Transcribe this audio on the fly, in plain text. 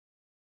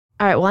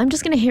All right, well, I'm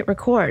just going to hit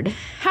record.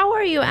 How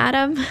are you,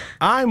 Adam?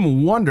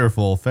 I'm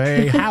wonderful,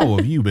 Faye. How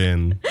have you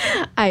been?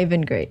 I've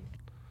been great.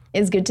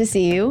 It's good to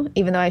see you,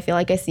 even though I feel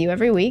like I see you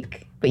every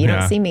week, but you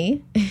don't see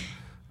me.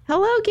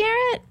 Hello,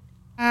 Garrett.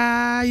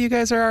 You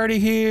guys are already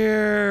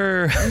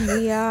here.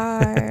 We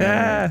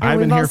are. I've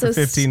been here for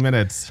 15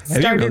 minutes.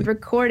 Started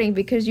recording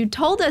because you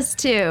told us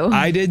to.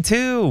 I did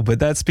too, but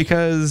that's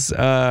because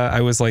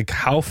I was like,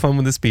 how fun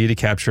would this be to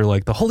capture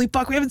like the holy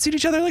fuck, we haven't seen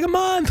each other in like a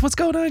month. What's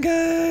going on,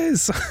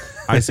 guys?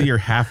 I see you're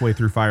halfway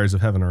through Fires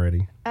of Heaven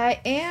already.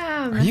 I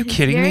am. Are you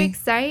kidding me? Very me?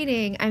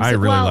 Exciting. I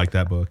really like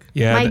that book.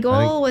 Yeah. My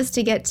goal was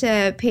to get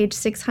to page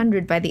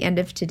 600 by the end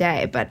of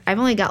today, but I've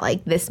only got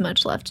like this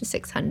much left to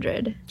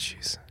 600.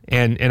 Jeez.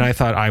 And I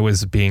thought I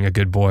was being a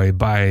good boy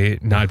by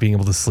not being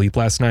able to sleep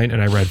last night,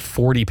 and I read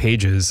 40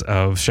 pages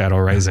of Shadow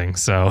Rising.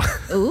 So,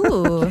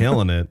 ooh,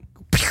 killing it.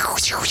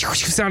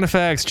 Sound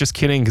effects. Just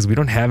kidding, because we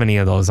don't have any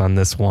of those on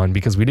this one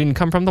because we didn't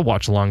come from the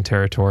watch along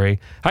territory.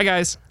 Hi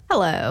guys.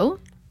 Hello.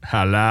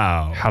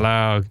 Hello.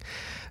 Hello.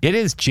 It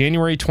is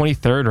January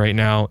 23rd right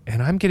now,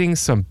 and I'm getting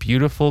some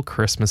beautiful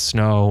Christmas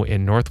snow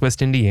in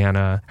Northwest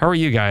Indiana. How are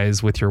you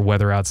guys with your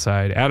weather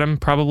outside? Adam,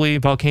 probably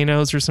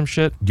volcanoes or some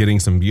shit? Getting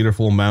some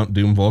beautiful Mount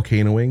Doom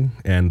volcanoing,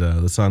 and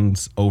the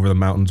sun's over the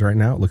mountains right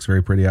now. It looks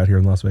very pretty out here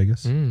in Las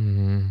Vegas.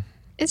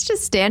 It's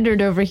just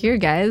standard over here,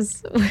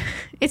 guys.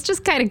 It's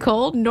just kind of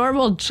cold,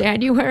 normal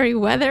January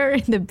weather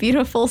in the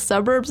beautiful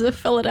suburbs of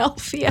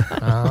Philadelphia.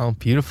 Oh,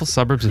 beautiful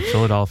suburbs of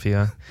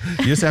Philadelphia.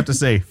 You just have to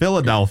say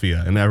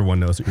Philadelphia, and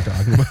everyone knows what you're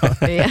talking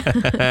about.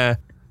 Yeah.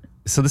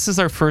 So this is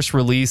our first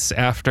release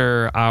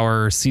after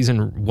our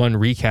season 1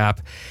 recap.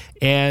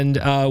 And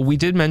we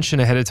did mention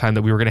ahead of time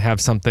that we were going to have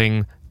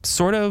something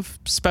sort of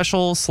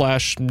special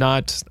 /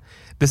 not.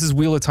 This is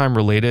Wheel of Time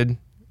related.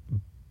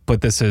 But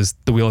this is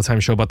the Wheel of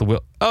Time show about the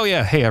Wheel. Oh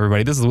yeah, hey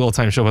everybody, this is the Wheel of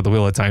Time show about the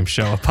Wheel of Time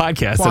show, a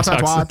podcast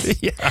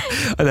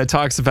that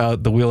talks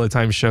about the Wheel of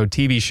Time show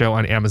TV show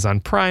on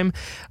Amazon Prime.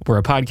 We're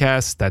a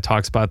podcast that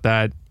talks about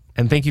that,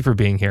 and thank you for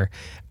being here.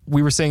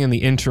 We were saying in the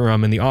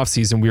interim, in the off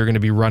season, we were going to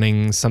be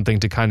running something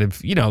to kind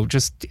of,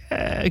 just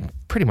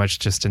pretty much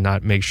just to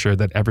not make sure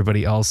that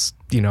everybody else,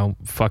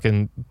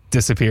 fucking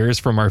disappears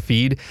from our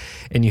feed,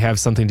 and you have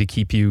something to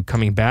keep you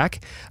coming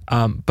back,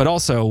 but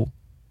also.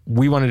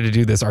 We wanted to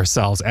do this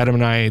ourselves. Adam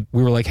and I,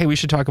 we were like, hey, we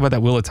should talk about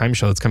that Wheel of Time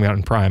show that's coming out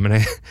in Prime.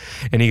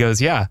 And he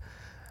goes, yeah.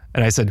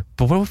 And I said,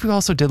 but what if we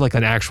also did like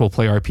an actual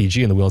play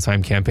RPG in the Wheel of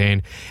Time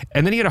campaign?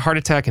 And then he had a heart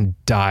attack and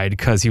died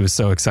because he was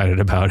so excited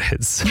about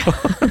it. So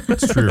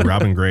it's true.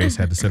 Robin Grace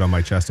had to sit on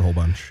my chest a whole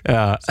bunch.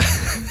 So I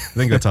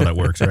think that's how that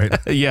works, right?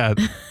 Yeah.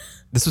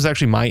 This was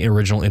actually my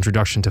original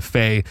introduction to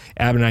Faye.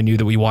 Ab and I knew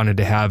that we wanted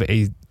to have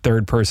a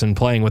third person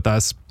playing with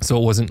us, so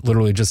it wasn't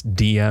literally just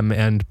DM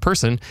and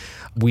person.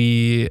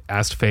 We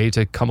asked Faye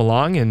to come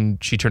along,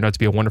 and she turned out to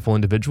be a wonderful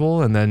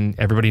individual, and then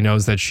everybody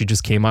knows that she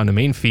just came on the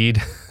main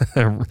feed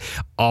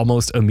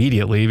almost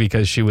immediately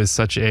because she was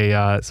such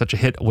a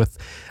hit with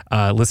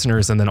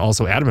listeners, and then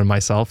also Adam and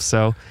myself.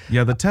 So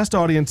yeah, the test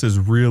audiences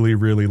really,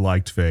 really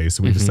liked Faye,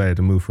 so we decided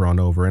to move her on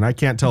over. And I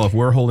can't tell if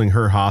we're holding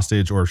her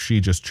hostage or if she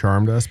just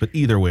charmed us, but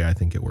either way, I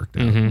think it worked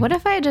out. What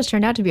if I had just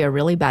turned out to be a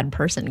really bad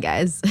person,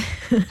 guys?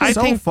 I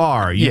think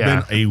far, you've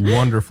been a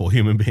wonderful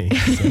human being.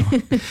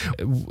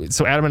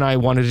 So Adam and I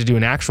wanted to do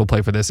an actual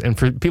play for this. And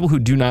for people who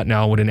do not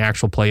know what an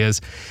actual play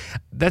is,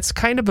 that's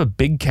kind of a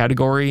big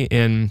category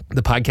in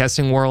the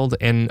podcasting world.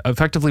 And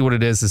effectively what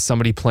it is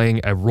somebody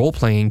playing a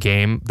role-playing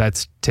game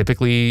that's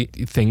typically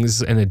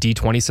things in a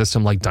D20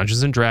 system like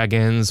Dungeons and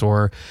Dragons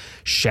or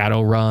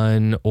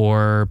Shadowrun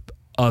or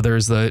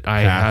others that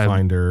I have.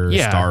 Pathfinder,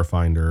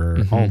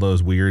 Starfinder, all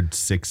those weird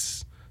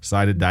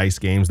 6-sided dice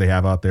games they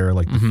have out there,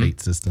 like the Fate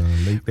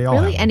system. They all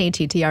really have any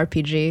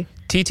TTRPG.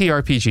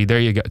 TTRPG, there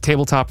you go.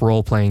 Tabletop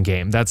role-playing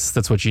game.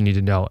 That's what you need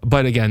to know.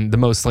 But again, the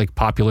most like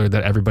popular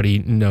that everybody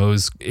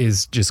knows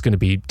is just going to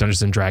be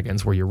Dungeons and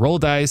Dragons, where you roll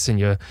dice and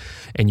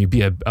you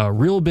be a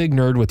real big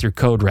nerd with your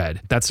code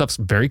red. That stuff's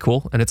very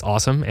cool and it's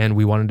awesome, and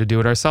we wanted to do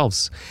it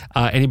ourselves.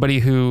 Anybody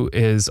who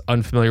is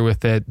unfamiliar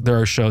with it,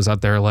 there are shows out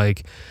there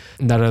like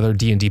Not Other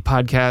D&D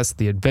Podcast,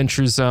 The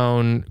Adventure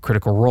Zone,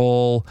 Critical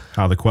Role,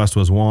 How the Quest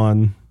Was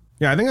Won.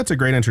 Yeah, I think that's a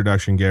great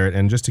introduction, Garrett.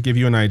 And just to give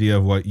you an idea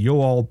of what you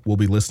all will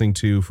be listening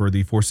to for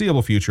the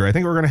foreseeable future, I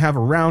think we're going to have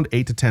around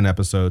 8 to 10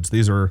 episodes.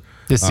 These are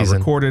this season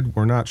recorded.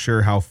 We're not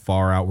sure how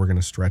far out we're going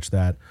to stretch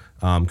that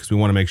because we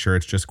want to make sure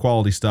it's just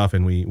quality stuff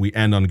and we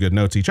end on good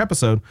notes each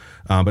episode.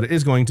 But it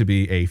is going to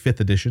be a 5th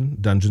edition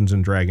Dungeons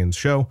and Dragons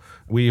show.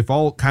 We've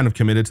all kind of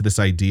committed to this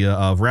idea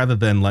of rather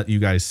than let you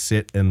guys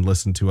sit and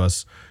listen to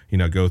us,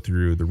 go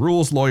through the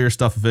rules lawyer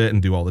stuff of it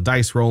and do all the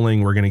dice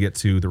rolling. We're going to get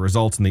to the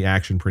results and the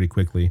action pretty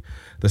quickly.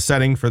 The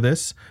setting for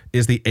this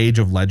is the Age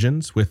of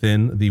Legends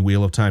within the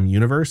Wheel of Time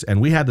universe. And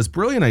we had this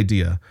brilliant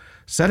idea,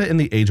 set it in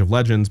the Age of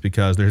Legends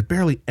because there's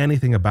barely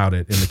anything about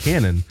it in the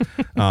canon.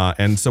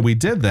 And so we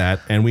did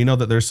that. And we know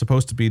that there's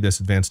supposed to be this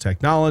advanced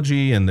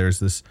technology and there's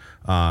this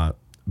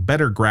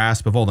better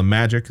grasp of all the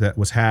magic that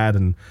was had.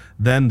 And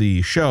then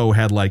the show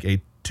had like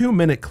a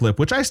 2-minute clip,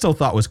 which I still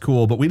thought was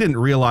cool, but we didn't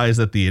realize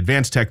that the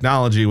advanced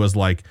technology was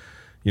like,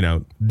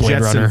 jets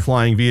Runner. and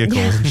flying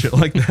vehicles and shit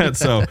like that.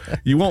 So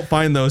you won't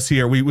find those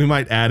here. We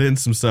might add in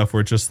some stuff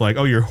where it's just like,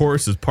 oh, your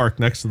horse is parked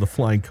next to the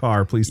flying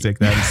car. Please take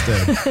that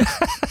instead.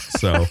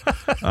 So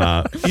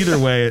either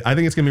way, I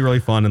think it's going to be really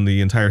fun. And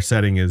the entire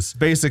setting is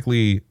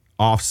basically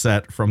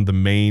offset from the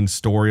main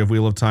story of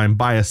Wheel of Time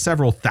by a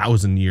several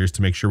thousand years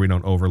to make sure we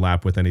don't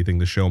overlap with anything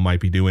the show might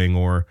be doing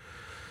or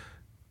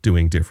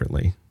doing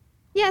differently.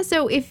 Yeah,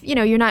 so if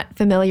you're not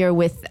familiar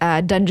with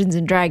Dungeons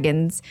and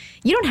Dragons,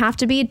 you don't have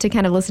to be to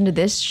kind of listen to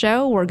this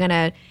show. We're going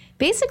to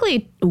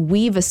basically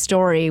weave a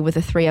story with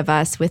the three of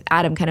us, with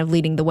Adam kind of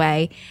leading the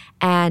way.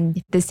 And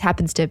if this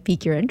happens to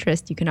pique your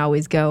interest, you can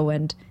always go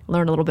and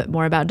learn a little bit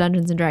more about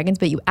Dungeons and Dragons,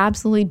 but you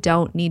absolutely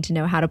don't need to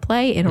know how to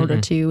play in order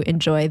to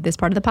enjoy this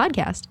part of the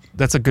podcast.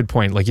 That's a good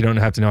point. Like, you don't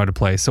have to know how to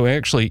play. So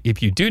actually,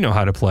 if you do know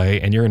how to play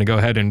and you're going to go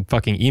ahead and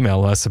fucking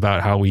email us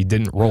about how we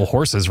didn't roll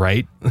horses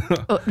right.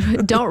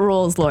 Don't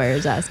rules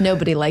lawyers us.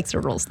 Nobody likes a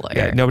rules lawyer.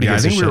 Yeah, nobody I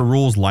gives a think shit. we were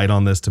rules light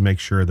on this to make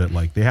sure that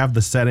like they have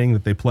the setting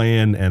that they play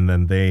in and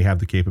then they have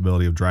the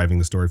capability of driving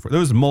the story. There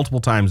was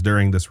multiple times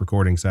during this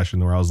recording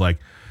session where I was like,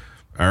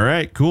 all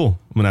right, cool.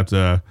 I'm going to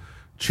have to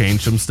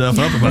change some stuff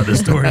up about this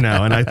story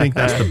now. And I think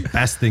that's the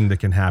best thing that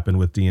can happen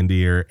with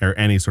D&D or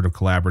any sort of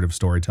collaborative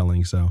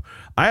storytelling. So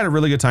I had a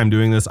really good time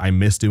doing this. I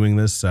miss doing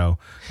this. So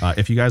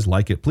if you guys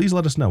like it, please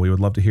let us know. We would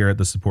love to hear it.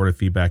 The supportive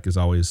feedback is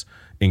always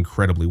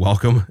incredibly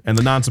welcome. And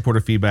the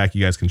non-supportive feedback,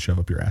 you guys can shove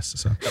up your ass.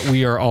 So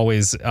we are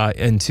always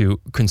into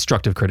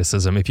constructive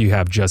criticism. If you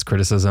have just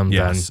criticism,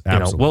 Yes,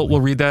 then absolutely.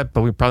 we'll read that,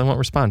 but we probably won't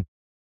respond.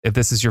 If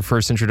this is your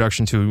first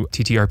introduction to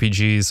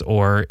TTRPGs,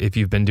 or if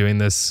you've been doing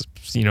this,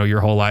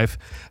 your whole life,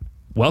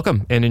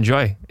 welcome and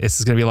enjoy. This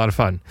is going to be a lot of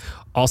fun.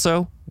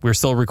 Also, we're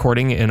still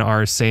recording in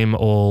our same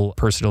old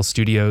personal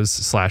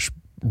studios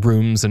 /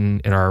 rooms and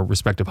in our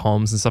respective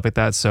homes and stuff like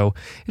that. So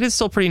it is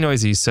still pretty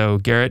noisy. So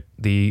Garrett,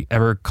 the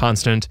ever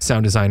constant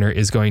sound designer,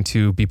 is going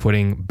to be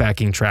putting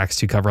backing tracks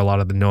to cover a lot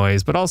of the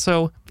noise, but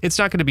also it's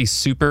not going to be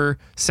super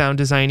sound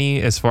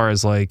designy as far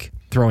as like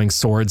throwing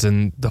swords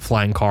and the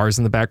flying cars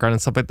in the background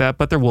and stuff like that.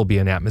 But there will be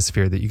an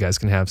atmosphere that you guys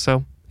can have.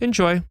 So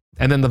enjoy.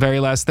 And then the very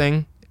last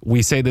thing,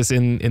 we say this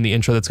in the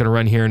intro that's going to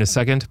run here in a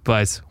second,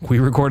 but we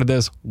recorded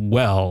this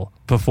well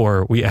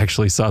before we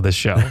actually saw this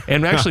show.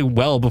 And actually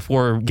well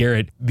before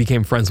Garrett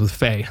became friends with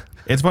Faye.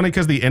 it's funny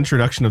because the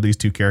introduction of these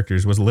two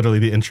characters was literally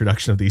the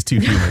introduction of these two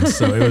humans.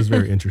 So it was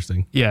very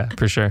interesting. Yeah,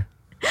 for sure.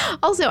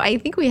 Also, I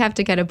think we have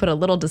to kind of put a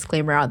little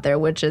disclaimer out there,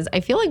 which is I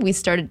feel like we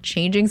started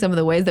changing some of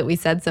the ways that we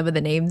said some of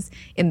the names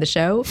in the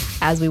show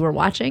as we were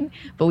watching,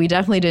 but we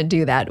definitely didn't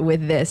do that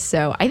with this.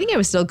 So I think I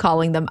was still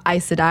calling them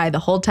Aes Sedai the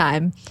whole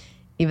time,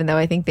 even though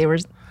I think they were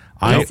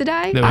Aes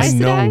Sedai? I Aes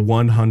know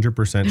Sedai?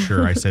 100%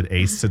 sure I said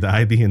Aes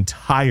Sedai the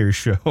entire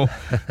show.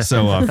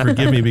 So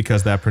forgive me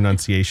because that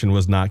pronunciation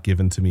was not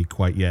given to me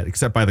quite yet,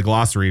 except by the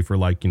glossary for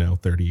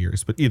 30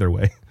 years. But either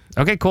way.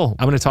 Okay, cool.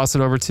 I'm going to toss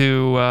it over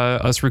to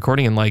us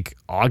recording in like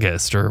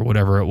August or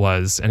whatever it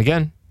was. And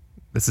again,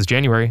 this is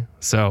January,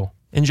 so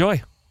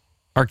enjoy.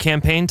 Our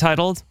campaign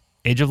titled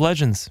Age of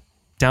Legends,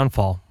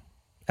 Downfall,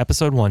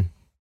 Episode 1.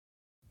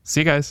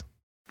 See you guys.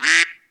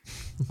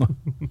 All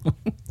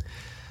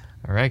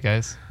right,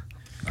 guys.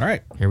 All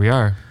right. Here we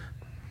are.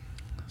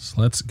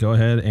 So let's go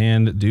ahead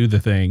and do the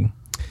thing.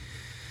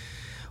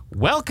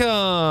 Welcome.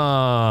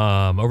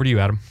 Over to you,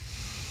 Adam.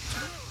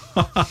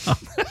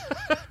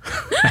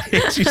 I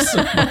hate you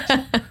so much.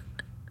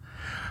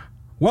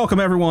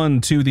 Welcome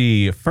everyone to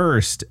the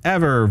first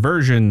ever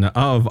version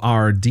of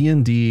our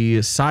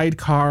D&D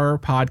sidecar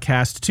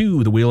podcast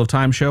to the Wheel of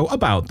Time show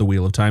about the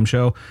Wheel of Time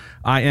show.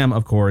 I am,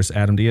 of course,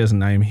 Adam Diaz,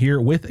 and I am here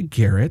with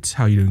Garrett.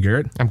 How you doing,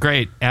 Garrett? I'm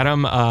great.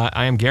 Adam,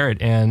 I am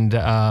Garrett, and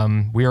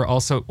we are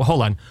also... Well,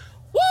 hold on.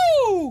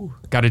 Woo!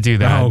 Got to do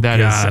that. Oh, That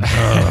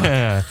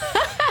God.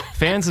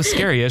 Fans of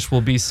Scary-ish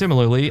will be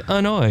similarly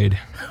annoyed.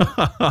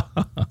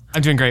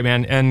 I'm doing great,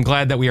 man, and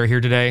glad that we are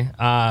here today.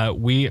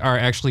 We are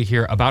actually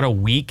here about a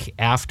week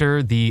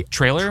after the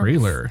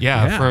trailer.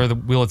 Yeah, for the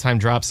Wheel of Time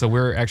drop. So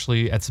we're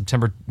actually at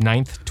September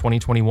 9th,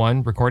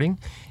 2021 recording,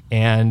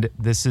 and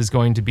this is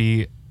going to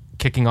be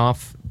kicking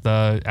off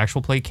the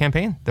actual play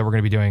campaign that we're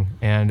going to be doing.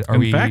 And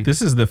In fact,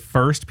 this is the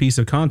first piece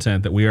of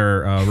content that we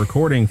are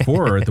recording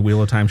for the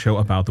Wheel of Time show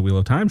about the Wheel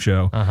of Time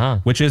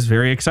show, which is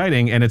very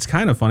exciting. And it's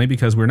kind of funny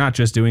because we're not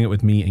just doing it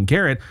with me and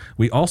Garrett.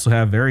 We also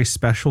have very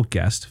special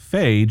guest,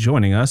 Faye,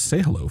 joining us. Say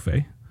hello,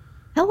 Faye.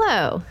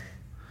 Hello.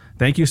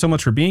 Thank you so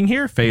much for being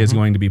here. Faye is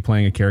going to be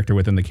playing a character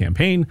within the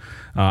campaign.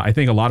 I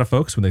think a lot of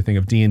folks, when they think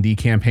of D&D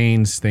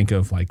campaigns, think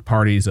of like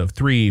parties of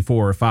 3,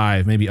 4,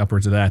 5, maybe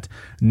upwards of that.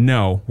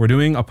 No, we're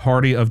doing a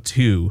party of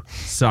 2.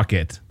 Suck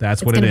it.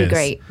 That's what it is. It's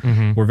going to be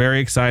great. We're very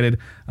excited.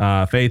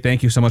 Faye,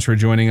 thank you so much for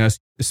joining us.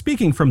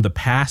 Speaking from the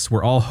past,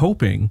 we're all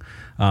hoping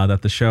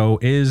that the show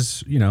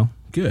is,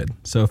 good.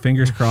 So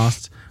fingers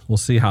crossed. We'll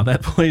see how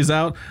that plays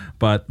out,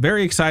 but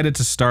very excited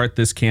to start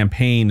this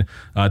campaign.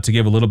 To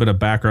give a little bit of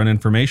background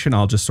information,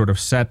 I'll just sort of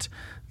set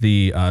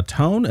the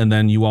tone, and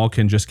then you all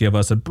can just give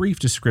us a brief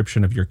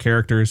description of your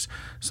characters.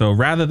 So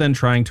rather than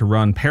trying to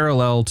run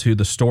parallel to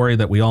the story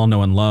that we all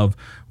know and love,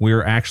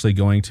 we're actually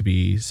going to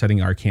be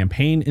setting our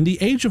campaign in the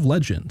Age of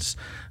Legends.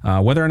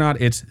 Whether or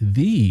not it's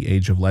the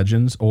Age of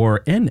Legends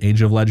or an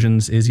Age of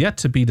Legends is yet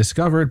to be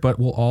discovered, but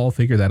we'll all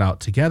figure that out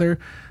together.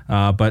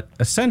 But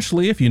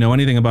essentially, if you know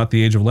anything about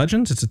the Age of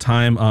Legends, it's a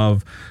time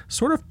of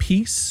sort of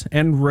peace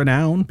and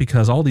renown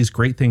because all these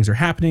great things are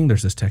happening.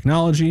 There's this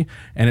technology,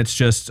 and it's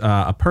just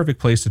a perfect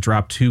place to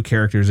drop 2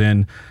 characters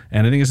in.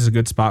 And I think this is a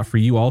good spot for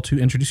you all to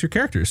introduce your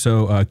characters.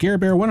 So,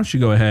 Garrett Bear, why don't you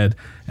go ahead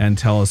and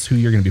tell us who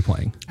you're going to be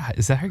playing?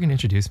 Is that how you're going to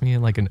introduce me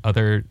in like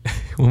another,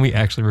 when we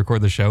actually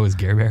record the show as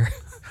Garrett Bear?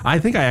 I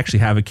think I actually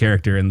have a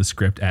character in the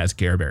script as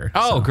Garrett Bear.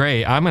 Oh,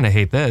 great. I'm going to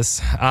hate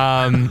this.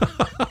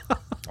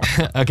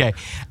 Okay,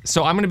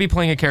 so I'm going to be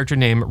playing a character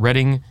named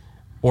Redding,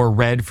 or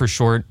Red for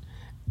short,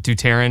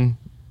 Deuteran.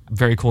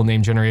 Very cool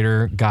name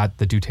generator. Got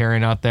the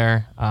Deuteran out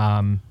there.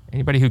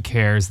 Anybody who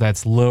cares,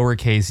 that's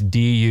lowercase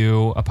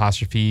du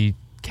apostrophe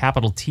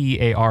capital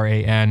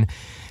Taran.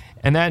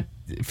 And that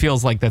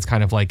feels like that's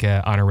kind of like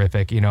a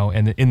honorific,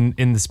 and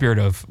in the spirit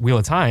of Wheel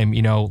of Time,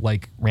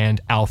 like Rand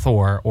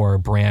al'Thor or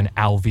Bran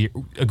Al'Vir,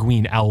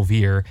 Egwene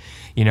Al'Vir,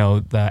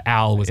 the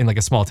Al was in like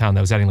a small town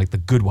that was adding like the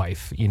good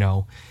wife,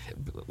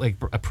 like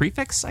a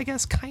prefix, I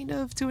guess, kind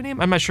of to a name.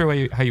 I'm not sure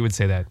how you would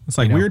say that. It's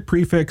like weird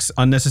prefix,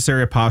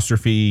 unnecessary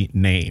apostrophe,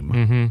 name.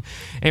 Mm-hmm.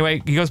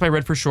 Anyway, he goes by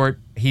Red for short.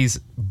 He's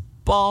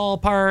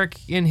ballpark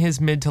in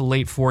his mid to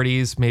late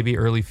 40s, maybe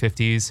early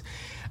 50s.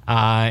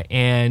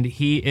 And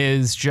he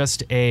is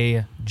just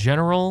a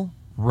general,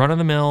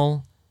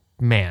 run-of-the-mill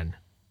man.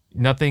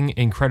 Nothing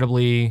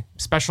incredibly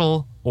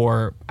special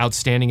or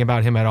outstanding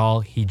about him at all.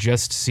 He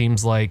just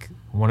seems like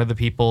one of the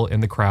people in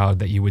the crowd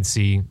that you would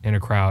see in a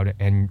crowd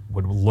and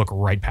would look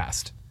right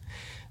past.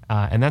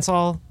 And that's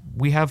all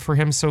we have for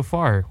him so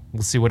far.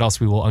 We'll see what else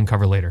we will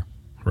uncover later.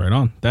 Right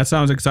on. That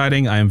sounds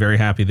exciting. I am very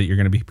happy that you're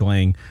going to be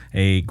playing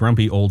a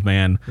grumpy old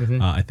man.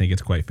 Mm-hmm. I think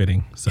it's quite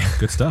fitting. So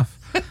good stuff.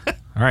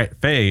 All right,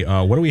 Faye,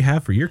 what do we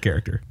have for your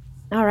character?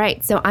 All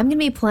right, so I'm going to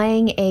be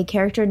playing a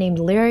character named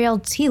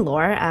Lyriel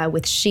Telor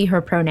with she,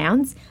 her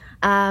pronouns.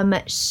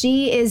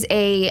 She is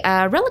a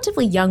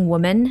relatively young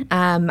woman,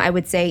 I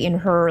would say in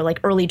her like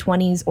early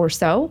 20s or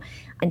so,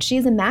 and she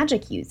is a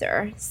magic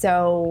user.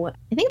 So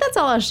I think that's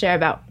all I'll share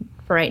about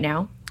for right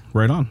now.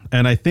 Right on.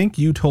 And I think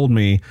you told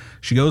me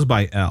she goes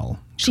by Elle.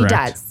 She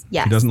does,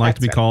 yes. She doesn't like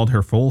to be called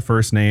her full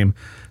first name.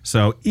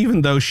 So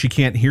even though she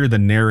can't hear the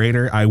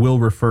narrator, I will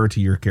refer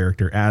to your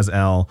character as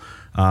Elle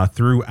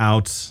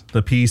throughout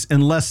the piece,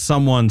 unless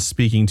someone's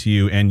speaking to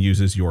you and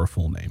uses your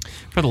full name.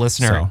 For the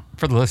listener,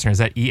 is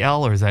that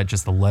EL or is that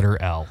just the letter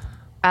L?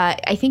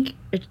 I think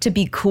to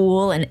be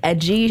cool and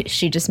edgy,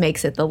 she just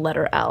makes it the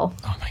letter L.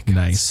 Oh my God,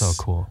 nice. So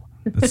cool.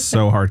 It's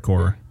so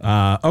hardcore.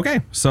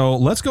 Okay, so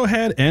let's go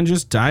ahead and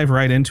just dive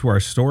right into our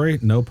story.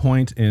 No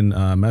point in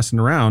messing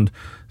around.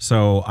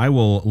 So I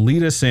will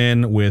lead us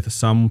in with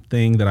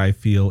something that I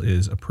feel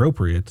is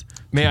appropriate.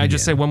 May I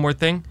just say one more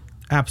thing?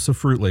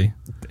 Absolutely.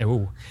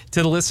 Ooh.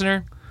 To the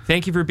listener,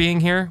 thank you for being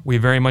here. We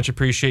very much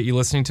appreciate you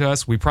listening to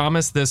us. We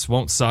promise this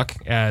won't suck,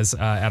 as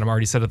Adam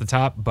already said at the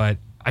top, but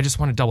I just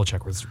want to double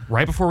check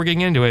right before we're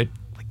getting into it.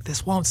 Like,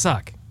 this won't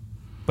suck.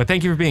 But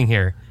thank you for being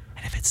here.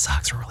 And if it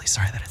sucks, we're really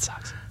sorry that it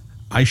sucks.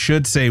 I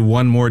should say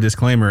one more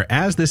disclaimer.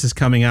 As this is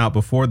coming out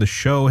before the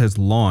show has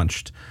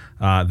launched,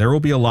 there will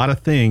be a lot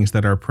of things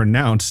that are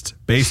pronounced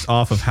based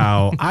off of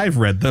how I've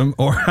read them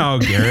or how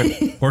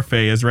Garrett or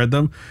Faye has read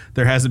them.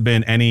 There hasn't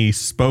been any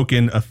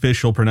spoken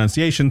official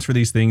pronunciations for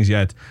these things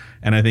yet.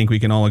 And I think we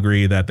can all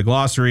agree that the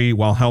glossary,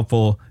 while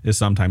helpful, is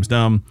sometimes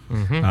dumb.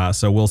 Mm-hmm.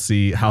 So we'll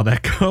see how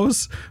that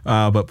goes.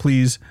 But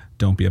please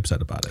don't be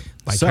upset about it.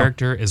 My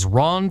character is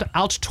Rond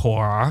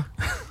Altor.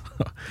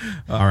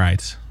 All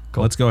right.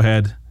 Cool. Let's go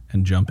ahead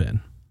and jump in.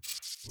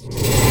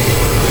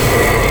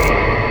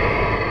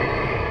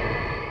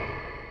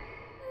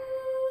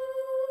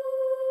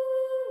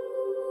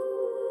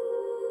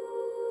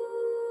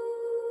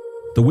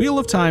 The wheel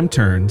of time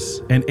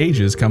turns, and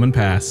ages come and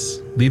pass,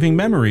 leaving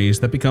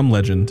memories that become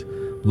legend.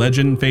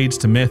 Legend fades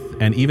to myth,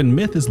 and even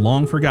myth is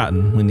long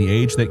forgotten when the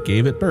age that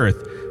gave it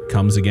birth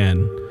comes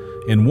again.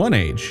 In one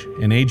age,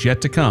 an age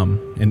yet to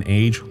come, an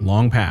age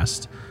long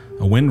past,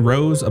 a wind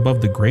rose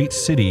above the great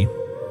city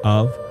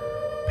of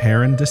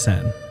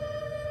Paran-Disen.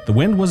 The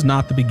wind was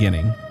not the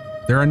beginning.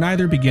 There are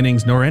neither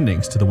beginnings nor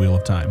endings to the Wheel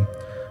of Time,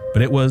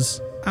 but it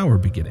was our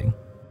beginning.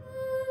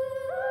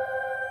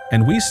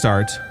 And we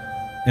start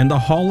in the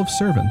Hall of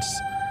Servants,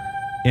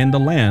 in the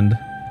land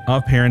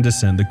of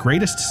Paran-Disen, the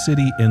greatest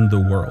city in the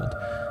world.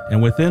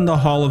 And within the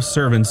Hall of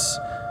Servants,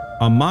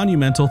 a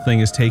monumental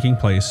thing is taking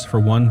place for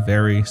one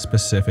very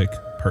specific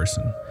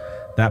person.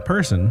 That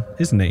person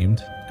is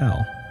named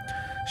Elle.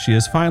 She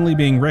is finally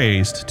being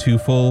raised to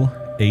full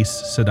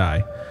Aes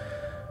Sedai,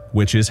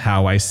 which is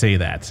how I say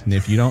that. And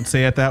if you don't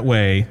say it that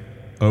way,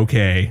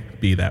 okay,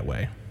 be that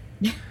way.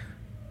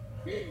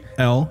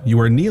 Elle, you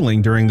are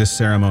kneeling during this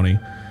ceremony.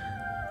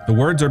 The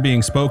words are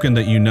being spoken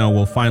that you know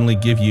will finally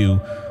give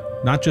you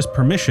not just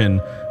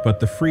permission, but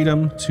the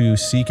freedom to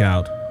seek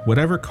out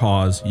whatever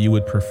cause you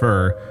would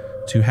prefer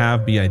to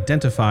have be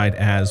identified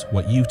as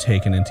what you've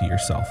taken into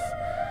yourself.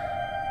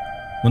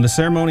 When the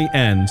ceremony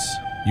ends,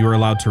 you are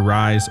allowed to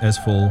rise as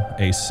full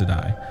Aes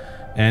Sedai.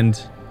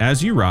 And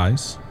as you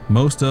rise,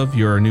 most of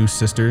your new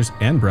sisters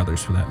and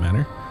brothers, for that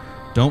matter,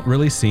 don't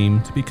really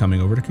seem to be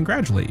coming over to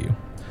congratulate you.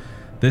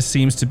 This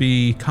seems to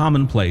be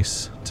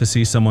commonplace to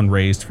see someone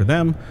raised for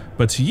them,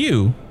 but to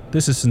you,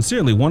 this is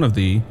sincerely one of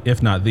the,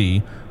 if not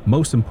the,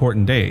 most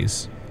important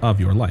days of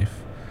your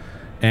life.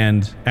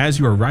 And as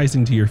you are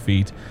rising to your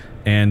feet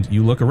and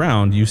you look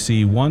around, you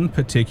see one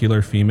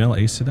particular female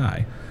Aes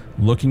Sedai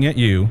looking at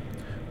you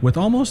with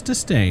almost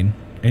disdain,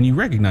 and you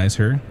recognize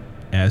her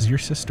as your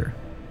sister,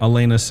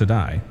 Elena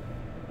Sedai.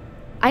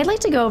 I'd like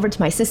to go over to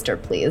my sister,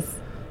 please.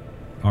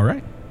 All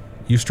right.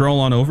 You stroll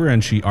on over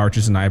and she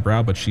arches an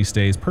eyebrow, but she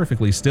stays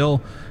perfectly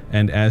still,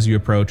 and as you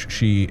approach,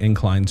 she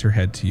inclines her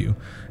head to you.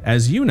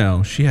 As you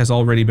know, she has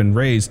already been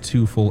raised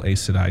to full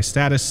Aes Sedai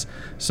status,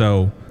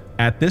 so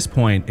at this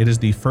point, it is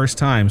the first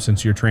time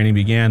since your training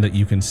began that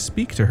you can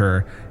speak to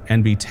her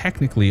and be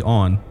technically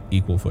on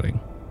equal footing.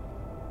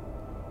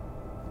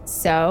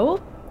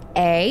 So,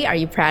 A, are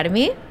you proud of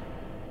me?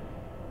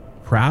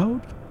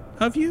 Proud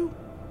of you?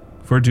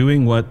 For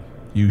doing what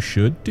you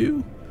should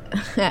do?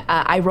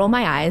 I roll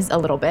my eyes a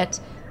little bit.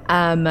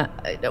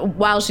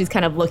 While she's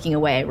kind of looking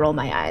away, I roll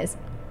my eyes.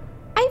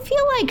 I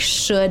feel like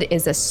should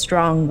is a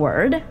strong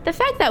word. The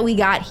fact that we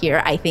got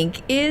here, I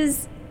think,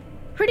 is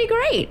pretty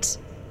great.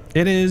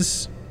 It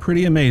is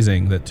pretty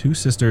amazing that two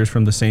sisters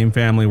from the same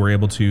family were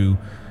able to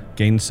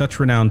gain such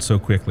renown so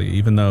quickly,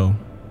 even though,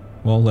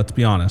 well, let's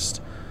be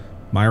honest,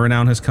 my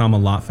renown has come a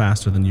lot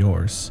faster than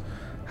yours.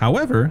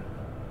 However,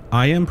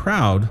 I am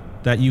proud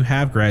that you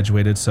have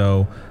graduated,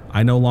 so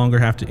I no longer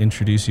have to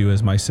introduce you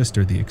as my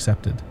sister, the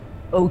Accepted.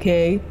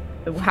 Okay.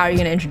 How are you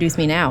going to introduce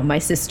me now? My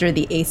sister,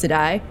 the Aes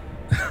Sedai?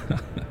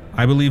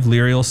 I believe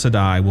Lyriel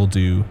Sedai will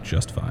do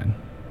just fine.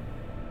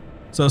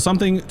 So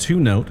something to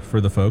note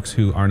for the folks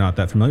who are not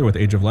that familiar with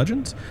Age of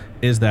Legends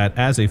is that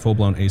as a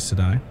full-blown Aes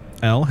Sedai,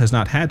 El has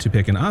not had to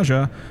pick an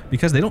Aja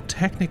because they don't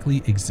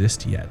technically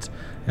exist yet.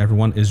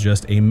 Everyone is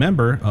just a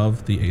member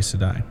of the Aes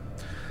Sedai.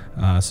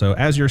 So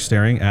as you're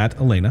staring at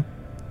Elena,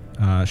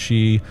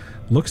 she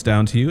looks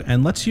down to you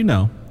and lets you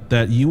know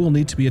that you will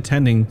need to be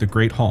attending the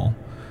Great Hall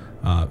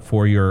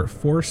for your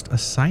forced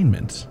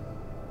assignment.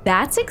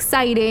 That's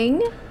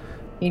exciting.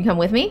 You can come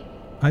with me?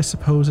 I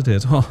suppose it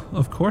is. Well,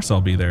 of course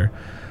I'll be there.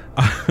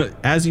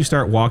 As you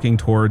start walking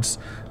towards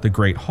the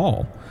Great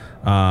Hall,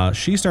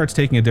 she starts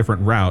taking a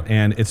different route,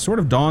 and it sort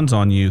of dawns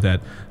on you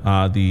that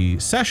the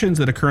sessions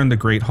that occur in the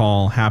Great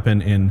Hall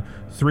happen in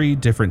 3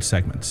 different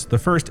segments. The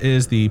first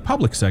is the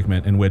public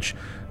segment, in which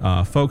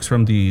folks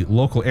from the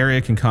local area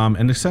can come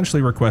and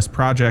essentially request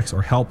projects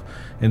or help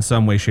in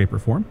some way, shape, or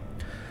form.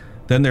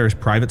 Then there's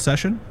private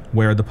session,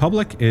 where the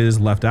public is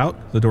left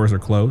out, the doors are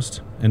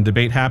closed, and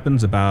debate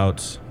happens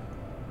about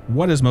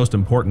what is most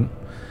important.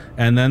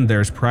 And then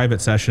there's private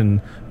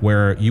session,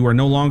 where you are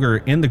no longer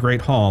in the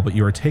Great Hall, but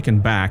you are taken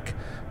back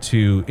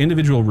to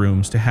individual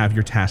rooms to have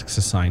your tasks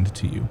assigned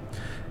to you.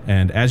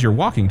 And as you're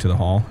walking to the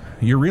hall,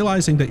 you're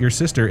realizing that your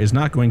sister is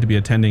not going to be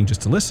attending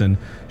just to listen.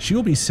 She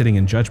will be sitting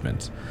in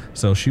judgment.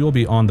 So she will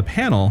be on the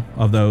panel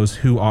of those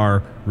who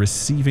are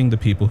receiving the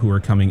people who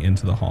are coming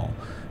into the hall.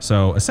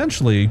 So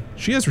essentially,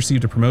 she has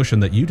received a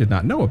promotion that you did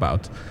not know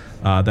about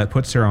that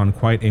puts her on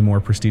quite a more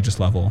prestigious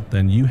level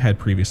than you had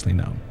previously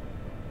known.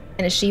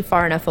 And is she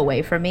far enough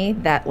away from me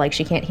that, like,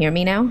 she can't hear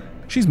me now?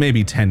 She's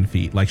maybe 10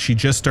 feet. Like, she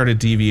just started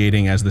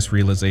deviating as this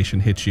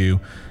realization hit you,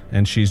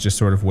 and she's just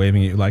sort of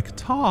waving at you like,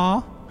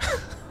 "Ta."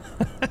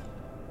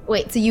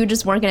 Wait, so you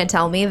just weren't going to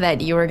tell me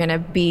that you were going to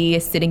be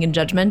sitting in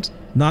judgment?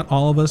 Not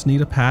all of us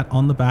need a pat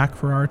on the back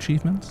for our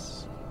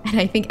achievements. And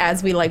I think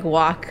as we, like,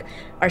 walk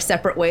our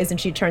separate ways and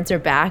she turns her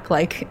back,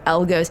 like,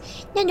 Elle goes,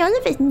 "No, none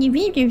of us need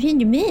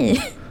to me."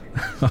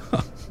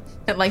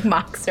 And, like,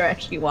 mocks her as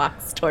she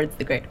walks towards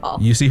the Great Hall.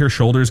 You see her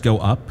shoulders go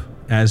up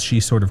as she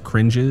sort of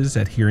cringes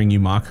at hearing you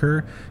mock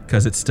her,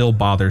 because it still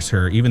bothers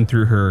her, even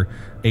through her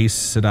Aes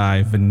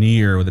Sedai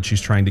veneer that she's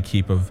trying to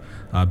keep of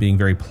being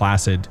very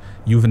placid.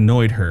 You've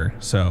annoyed her,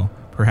 so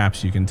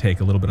perhaps you can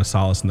take a little bit of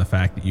solace in the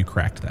fact that you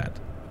cracked that.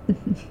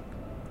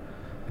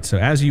 So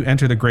as you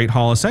enter the Great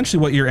Hall, essentially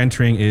what you're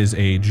entering is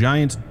a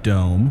giant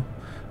dome,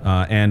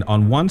 and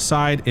on one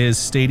side is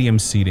stadium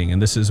seating,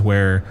 and this is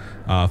where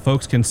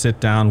folks can sit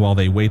down while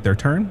they wait their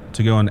turn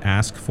to go and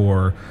ask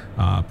for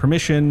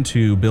permission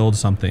to build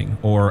something,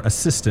 or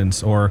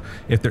assistance, or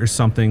if there's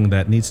something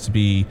that needs to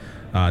be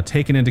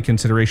taken into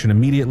consideration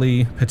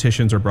immediately,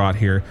 petitions are brought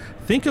here.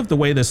 Think of the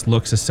way this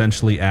looks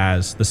essentially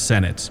as the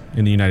Senate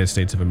in the United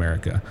States of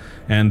America.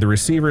 And the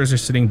receivers are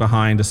sitting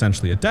behind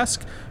essentially a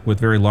desk with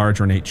very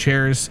large ornate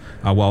chairs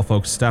while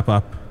folks step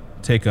up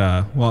take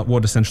what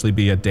would essentially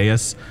be a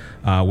dais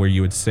where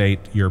you would state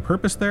your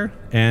purpose there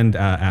and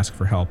ask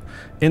for help.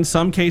 In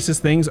some cases,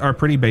 things are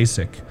pretty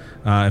basic.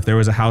 If there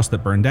was a house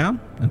that burned down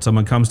and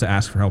someone comes to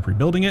ask for help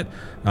rebuilding it,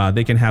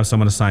 they can have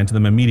someone assigned to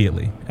them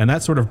immediately. And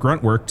that sort of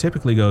grunt work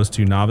typically goes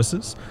to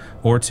novices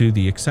or to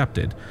the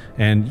accepted.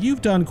 And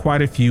you've done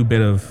quite a few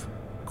bit of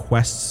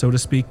quests, so to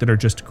speak, that are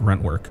just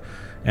grunt work.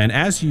 And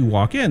as you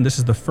walk in, this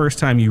is the first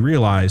time you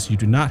realize you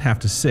do not have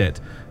to sit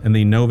in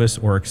the novice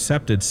or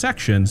accepted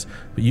sections,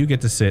 but you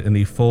get to sit in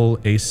the full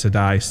Aes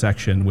Sedai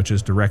section, which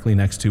is directly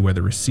next to where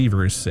the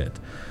receivers sit.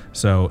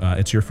 So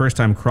it's your first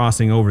time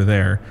crossing over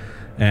there.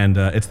 And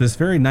it's this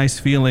very nice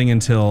feeling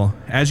until,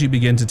 as you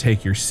begin to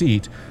take your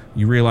seat,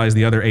 you realize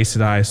the other Aes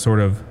Sedai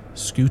sort of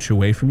scooch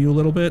away from you a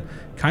little bit,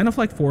 kind of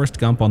like Forrest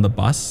Gump on the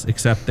bus,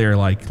 except they're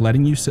like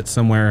letting you sit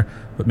somewhere,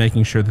 but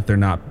making sure that they're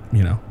not,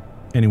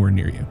 anywhere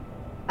near you.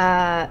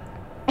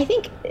 I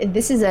think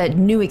this is a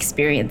new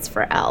experience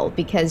for Elle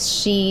because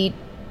she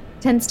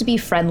tends to be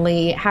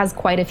friendly, has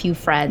quite a few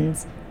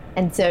friends.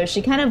 And so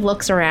she kind of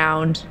looks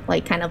around,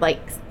 kind of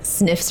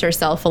sniffs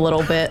herself a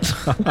little bit.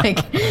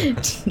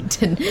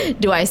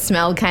 Do I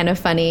smell kind of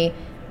funny?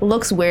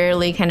 Looks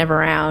warily kind of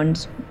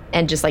around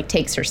and just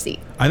takes her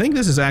seat. I think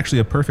this is actually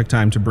a perfect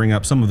time to bring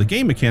up some of the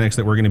game mechanics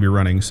that we're going to be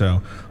running.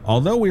 So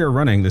although we are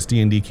running this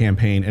D&D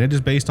campaign and it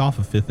is based off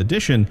of 5th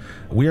edition,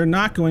 we are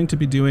not going to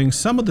be doing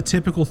some of the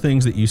typical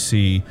things that you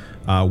see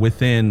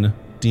within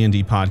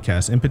D&D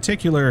podcasts. In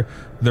particular,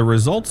 the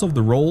results of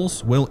the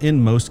rolls will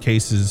in most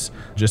cases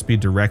just be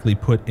directly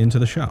put into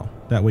the show.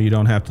 That way you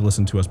don't have to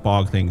listen to us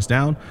bog things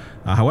down.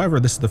 However,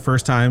 this is the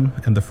first time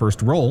and the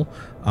first roll,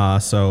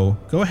 so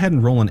go ahead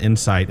and roll an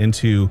insight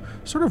into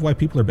sort of why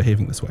people are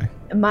behaving this way.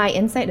 My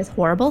insight is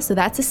horrible, so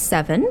that's a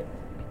 7.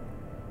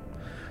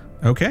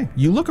 Okay,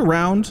 you look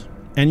around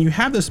and you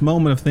have this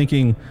moment of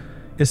thinking,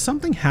 is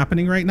something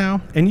happening right now?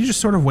 And you just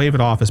sort of wave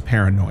it off as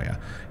paranoia.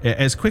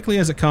 As quickly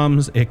as it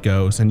comes, it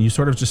goes, and you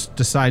sort of just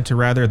decide to,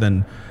 rather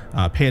than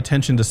pay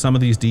attention to some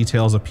of these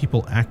details of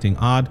people acting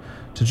odd,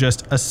 to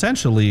just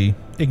essentially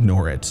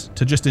ignore it,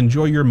 to just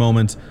enjoy your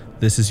moment.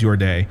 This is your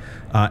day.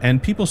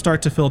 And people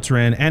start to filter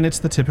in, and it's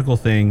the typical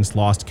things: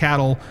 lost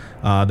cattle,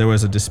 there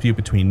was a dispute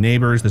between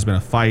neighbors, there's been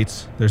a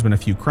fight, there's been a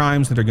few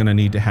crimes that are going to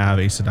need to have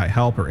Aes Sedai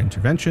help or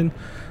intervention.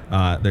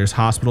 There's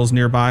hospitals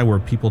nearby where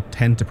people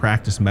tend to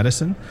practice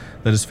medicine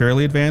that is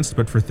fairly advanced,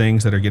 but for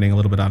things that are getting a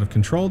little bit out of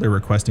control, they're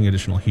requesting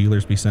additional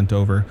healers be sent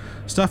over,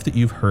 stuff that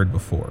you've heard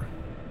before.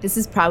 This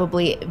is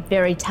probably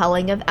very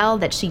telling of Elle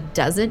that she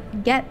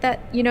doesn't get that,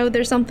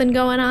 there's something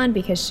going on,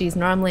 because she's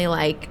normally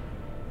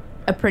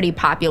a pretty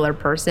popular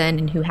person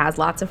and who has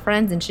lots of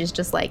friends, and she's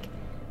just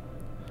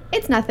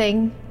it's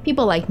nothing.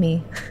 People like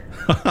me.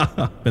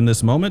 In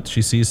this moment,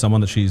 she sees someone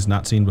that she's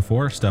not seen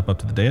before step up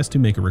to the dais to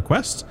make a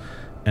request,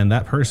 and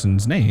that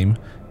person's name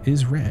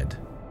is Red.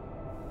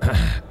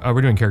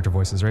 We're doing character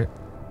voices, right?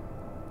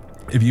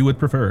 If you would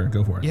prefer,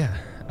 go for it.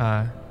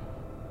 Yeah.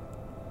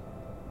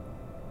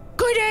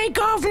 Good day,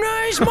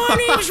 governors.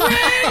 My name's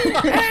Red.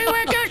 Hey,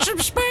 I got some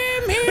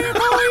spam here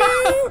for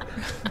you.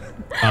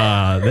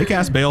 They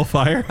cast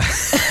Balefire,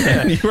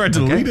 and you are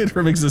deleted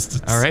from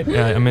existence. All right, I'm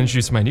going to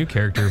introduce my new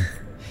character.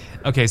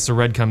 Okay, so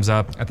Red comes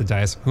up at the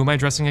dais. Who am I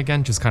addressing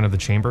again? Just kind of the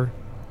chamber?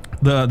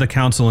 The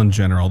council in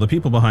general. The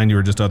people behind you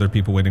are just other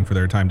people waiting for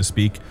their time to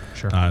speak.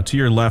 Sure. To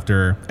your left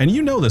are, and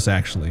you know this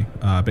actually,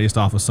 based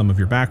off of some of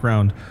your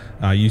background,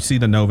 you see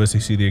the novice,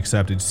 you see the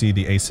accepted, you see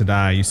the Aes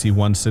Sedai, you see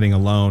one sitting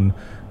alone,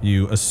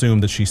 you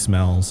assume that she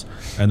smells,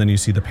 and then you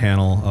see the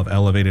panel of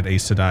elevated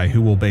Aes Sedai who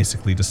will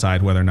basically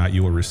decide whether or not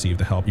you will receive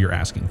the help you're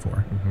asking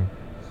for.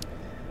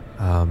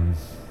 Mm-hmm.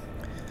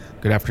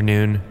 Good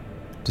afternoon,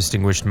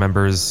 distinguished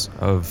members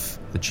of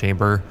the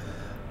chamber.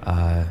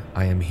 I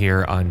am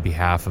here on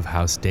behalf of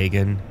House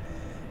Dagon,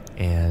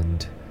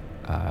 and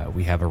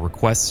we have a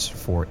request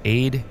for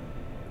aid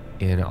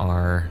in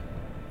our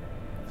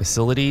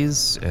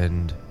facilities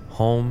and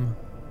home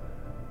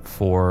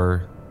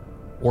for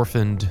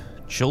orphaned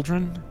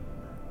children.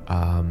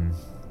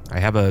 I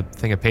have a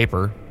thing of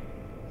paper.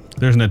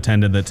 There's an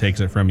attendant that takes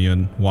it from you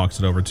and walks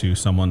it over to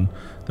someone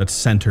that's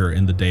center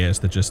in the dais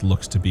that just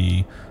looks to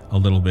be a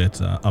little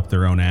bit up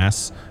their own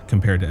ass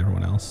compared to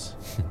everyone else.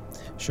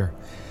 Sure.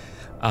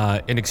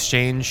 In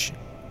exchange,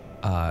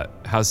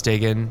 House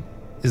Dagon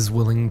is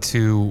willing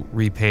to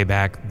repay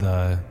back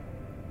the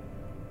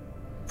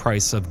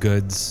price of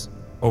goods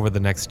over the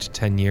next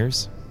 10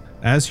 years.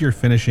 As you're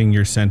finishing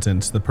your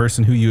sentence, the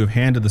person who you have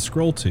handed the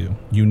scroll to,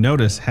 you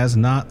notice has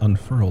not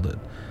unfurled it.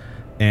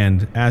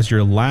 And as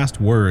your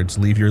last words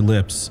leave your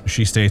lips,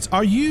 she states,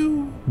 "Are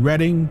you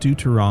Redding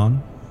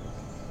Deuteron?"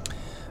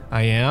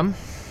 I am.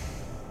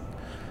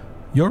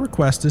 Your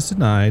request is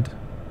denied.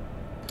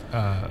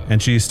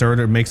 And she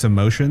makes a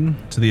motion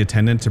to the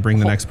attendant to bring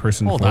the next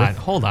person forth.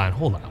 Hold on.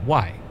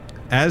 Why?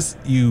 As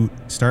you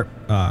start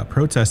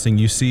protesting,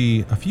 you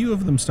see a few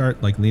of them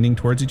start leaning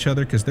towards each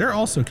other because they're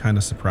also kind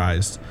of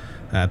surprised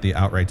at the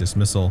outright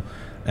dismissal.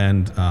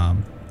 And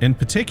in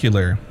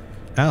particular,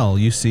 Elle,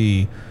 you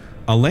see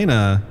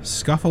Elena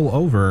scuffle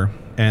over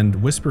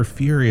and whisper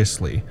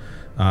furiously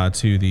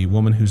to the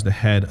woman who's the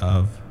head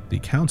of the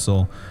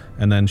council,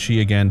 and then she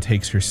again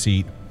takes her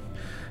seat.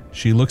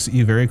 She looks at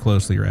you very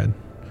closely, Red,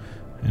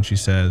 and she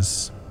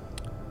says,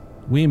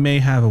 "We may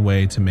have a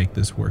way to make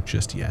this work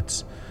just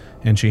yet."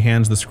 And she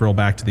hands the scroll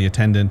back to the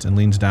attendant and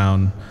leans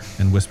down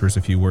and whispers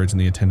a few words in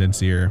the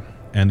attendant's ear.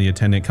 And the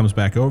attendant comes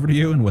back over to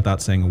you and,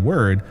 without saying a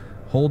word,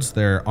 holds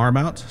their arm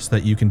out so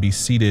that you can be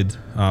seated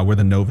where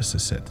the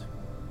novices sit.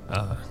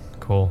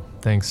 Cool.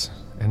 Thanks.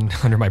 And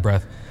under my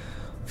breath,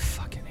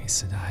 fucking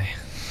Aes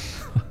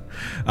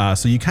Sedai.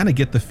 So you kind of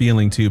get the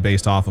feeling, too,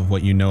 based off of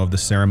what you know of the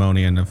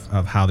ceremony and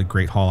of how the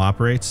Great Hall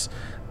operates,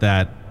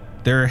 that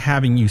they're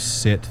having you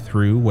sit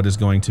through what is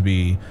going to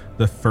be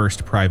the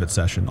first private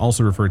session,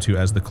 also referred to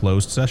as the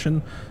closed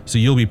session. So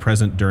you'll be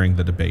present during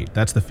the debate.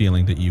 That's the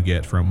feeling that you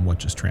get from what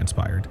just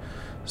transpired.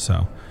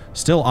 So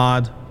still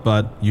odd,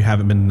 but you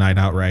haven't been denied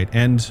outright.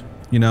 And,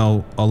 you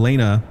know,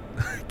 Elena,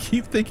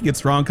 keep thinking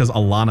it's wrong because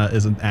Alana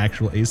is an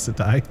actual Aes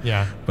Sedai.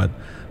 Yeah. But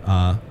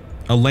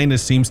Elena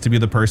seems to be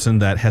the person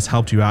that has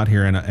helped you out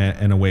here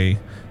in a way.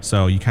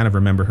 So you kind of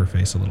remember her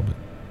face a little bit.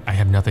 I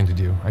have nothing to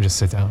do. I just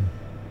sit down.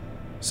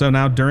 So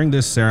now during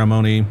this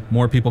ceremony,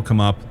 more people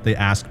come up. They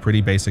ask pretty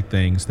basic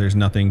things. There's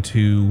nothing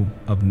too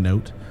of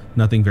note,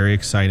 nothing very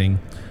exciting.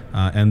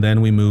 And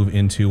then we move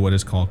into what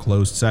is called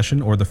closed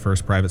session, or the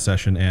first private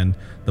session, and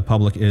the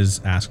public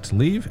is asked to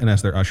leave. And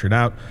as they're ushered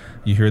out,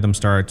 you hear them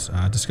start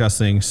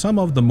discussing some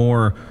of the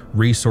more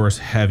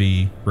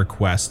resource-heavy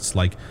requests,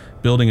 like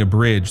building a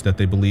bridge that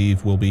they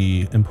believe will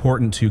be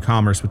important to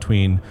commerce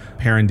between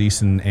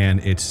Paradisen and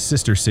its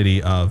sister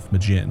city of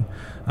Majin.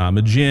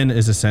 Majin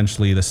is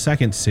essentially the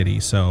second city,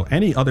 so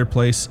any other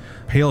place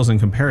pales in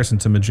comparison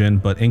to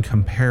Majin, but in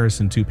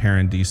comparison to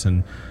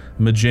Paradisen,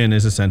 Majin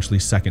is essentially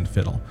second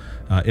fiddle.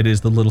 It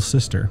is the little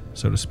sister,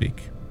 so to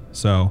speak.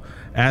 So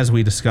as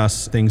we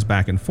discuss things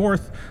back and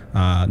forth,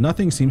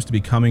 nothing seems to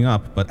be coming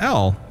up, but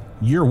Elle,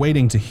 you're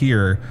waiting to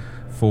hear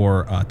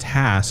for a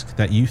task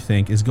that you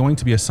think is going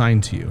to be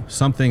assigned to you,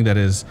 something that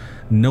is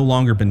no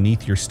longer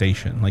beneath your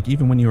station. Like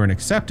even when you were an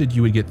accepted,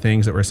 you would get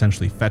things that were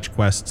essentially fetch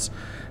quests,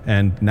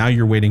 and now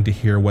you're waiting to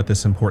hear what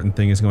this important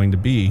thing is going to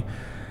be.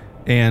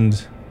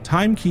 And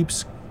time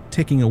keeps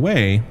ticking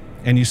away,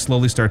 and you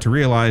slowly start to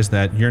realize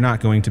that you're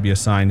not going to be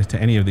assigned to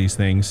any of these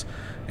things.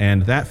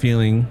 And that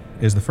feeling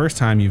is the first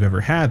time you've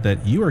ever had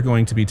that you are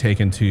going to be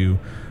taken to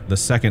the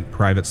second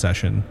private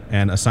session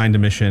and assigned a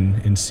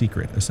mission in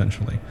secret,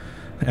 essentially.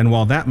 And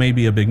while that may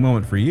be a big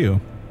moment for you,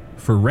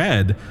 for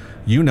Red,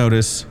 you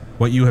notice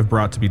what you have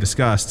brought to be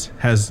discussed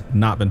has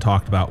not been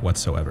talked about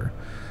whatsoever.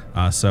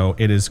 So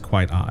it is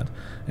quite odd.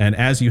 And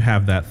as you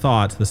have that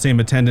thought, the same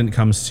attendant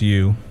comes to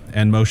you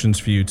and motions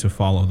for you to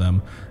follow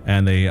them.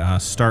 And they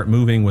start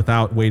moving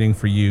without waiting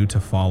for you to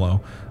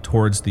follow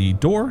towards the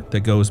door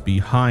that goes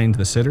behind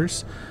the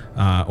sitters,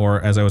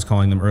 or as I was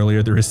calling them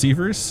earlier, the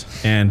receivers.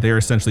 And they're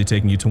essentially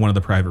taking you to one of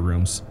the private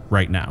rooms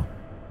right now.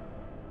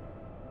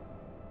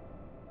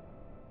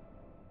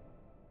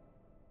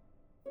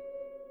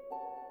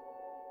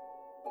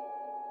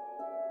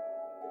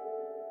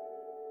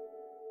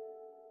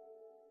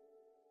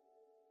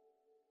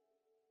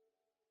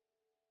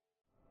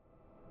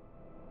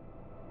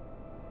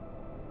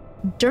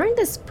 During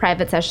this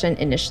private session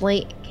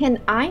initially,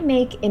 can I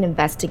make an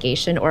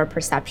investigation or a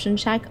perception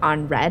check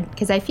on Red?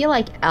 Because I feel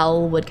like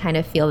Elle would kind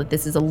of feel that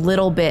this is a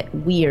little bit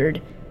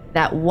weird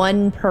that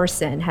one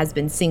person has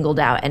been singled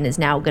out and is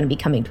now going to be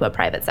coming to a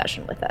private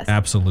session with us.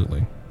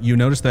 Absolutely. You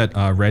notice that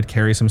Red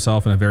carries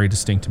himself in a very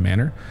distinct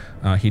manner.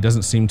 He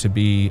doesn't seem to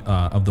be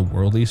of the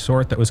worldly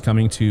sort that was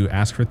coming to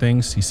ask for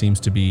things. He seems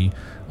to be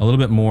a little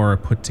bit more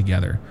put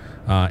together.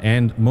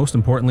 And most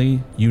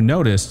importantly, you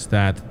noticed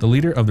that the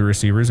leader of the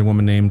receivers, a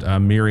woman named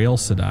Miriel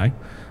Sedai,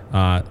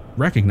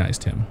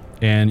 recognized him.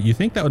 And you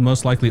think that would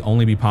most likely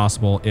only be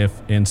possible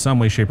if in some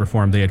way, shape, or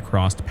form they had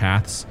crossed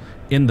paths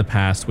in the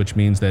past, which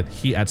means that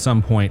he at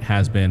some point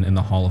has been in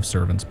the Hall of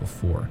Servants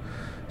before.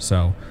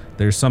 So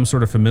there's some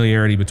sort of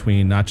familiarity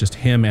between not just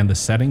him and the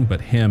setting,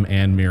 but him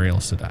and Miriel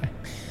Sedai.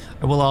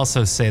 I will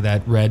also say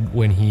that Red,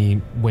 when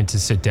he went to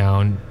sit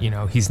down,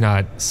 he's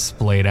not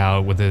splayed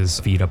out with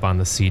his feet up on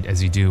the seat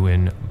as you do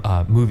in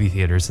movie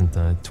theaters in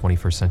the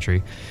 21st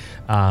century.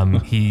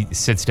 He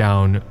sits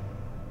down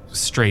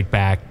straight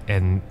back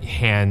and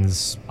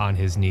hands on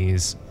his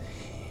knees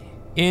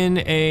in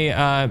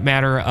a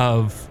matter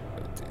of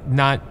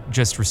not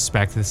just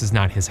respect. This is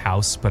not his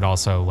house, but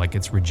also like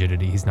its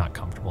rigidity. He's not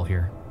comfortable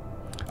here.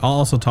 I'll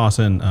also toss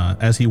in,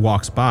 as he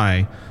walks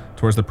by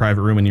towards the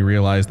private room and you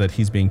realize that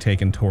he's being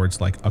taken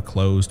towards like a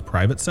closed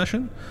private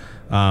session,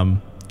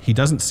 he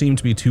doesn't seem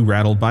to be too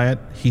rattled by it.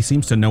 He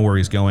seems to know where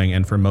he's going,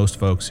 and for most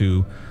folks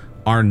who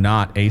are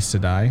not Aes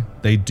Sedai,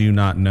 they do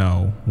not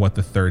know what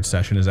the third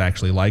session is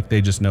actually like.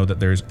 They just know that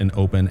there's an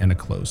open and a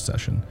closed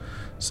session.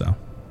 So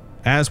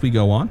as we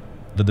go on,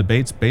 the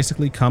debates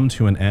basically come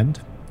to an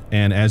end.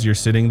 And as you're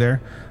sitting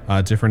there,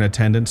 different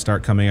attendants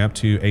start coming up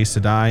to Aes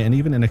Sedai and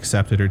even an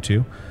accepted or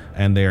two,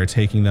 and they are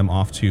taking them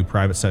off to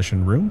private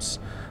session rooms.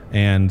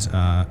 And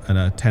an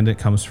attendant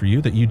comes for you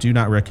that you do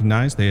not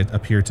recognize. They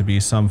appear to be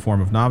some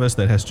form of novice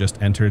that has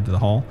just entered the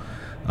hall.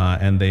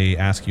 and they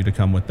ask you to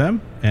come with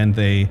them. And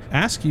they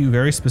ask you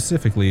very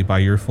specifically by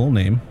your full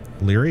name,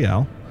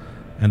 Lyriel,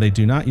 and they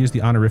do not use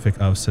the honorific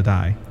of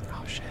Sadai.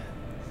 Oh, shit.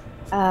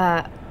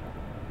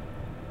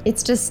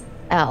 It's just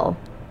L.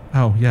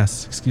 Oh,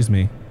 yes. Excuse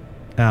me.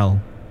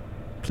 L.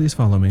 Please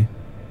follow me.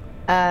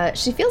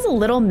 She feels a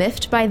little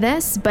miffed by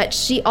this, but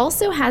she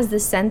also has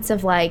this sense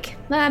of like,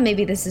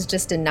 maybe this is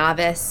just a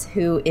novice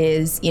who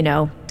is,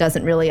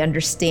 doesn't really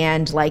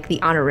understand like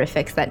the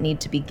honorifics that need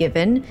to be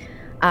given.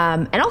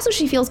 And also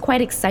she feels quite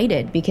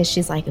excited because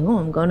she's like, oh,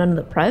 I'm going on to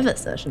the private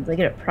sessions. I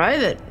get a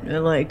private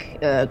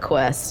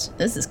quest.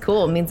 This is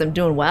cool. It means I'm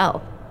doing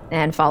well.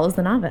 And follows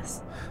the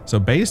novice. So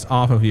based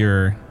off of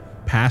your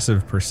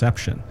passive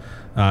perception,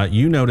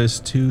 you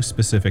notice two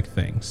specific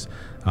things.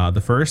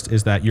 The first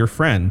is that your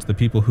friend, the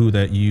people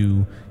that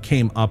you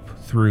came up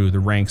through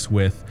the ranks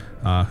with,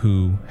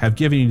 who have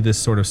given you this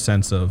sort of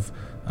sense of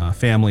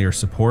family or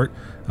support,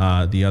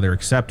 the other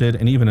accepted,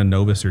 and even a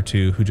novice or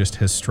two who just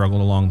has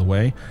struggled along the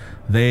way,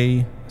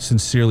 they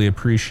sincerely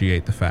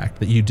appreciate the fact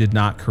that you did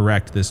not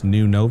correct this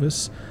new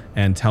novice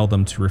and tell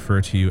them to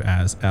refer to you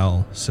as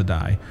El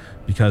Sadai,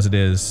 because it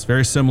is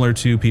very similar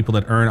to people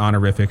that earn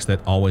honorifics that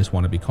always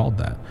want to be called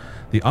that.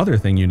 The other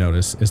thing you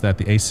notice is that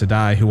the Aes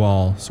Sedai, who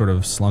all sort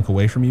of slunk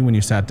away from you when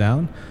you sat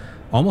down,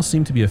 almost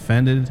seem to be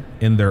offended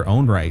in their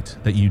own right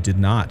that you did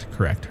not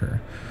correct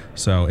her.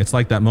 So it's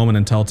like that moment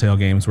in Telltale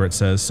games where it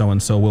says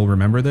so-and-so will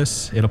remember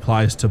this. It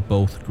applies to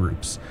both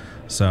groups.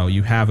 So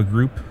you have a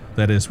group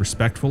that is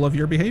respectful of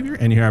your behavior,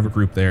 and you have a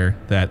group there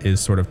that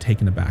is sort of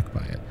taken aback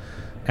by it.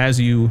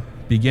 As you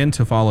begin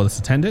to follow this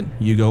attendant,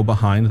 you go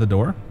behind the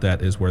door.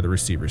 That is where the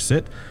receivers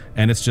sit,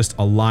 and it's just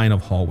a line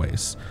of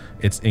hallways.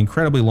 It's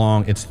incredibly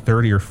long. It's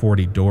 30 or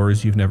 40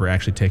 doors. You've never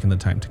actually taken the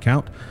time to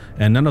count,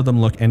 and none of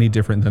them look any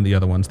different than the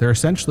other ones. They're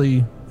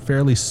essentially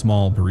fairly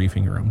small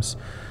briefing rooms.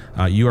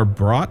 You are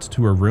brought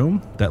to a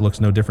room that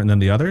looks no different than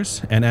the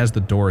others, and as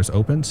the door is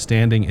opened,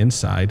 standing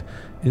inside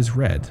is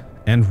Red,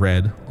 and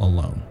Red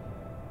alone.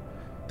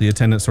 The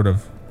attendant sort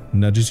of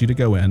nudges you to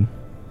go in.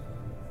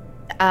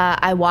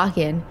 I walk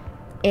in,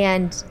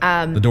 and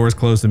the door is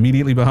closed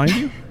immediately behind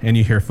you, and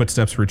you hear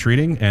footsteps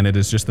retreating, and it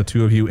is just the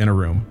two of you in a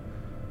room.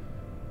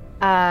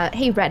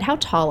 Hey, Red, how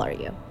tall are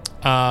you?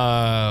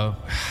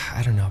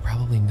 I don't know,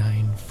 probably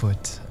 9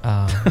 foot.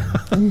 9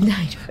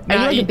 foot. Are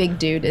you like a big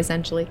dude,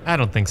 essentially? I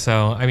don't think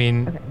so. I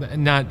mean,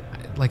 not,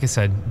 like I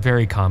said,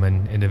 very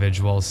common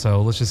individual.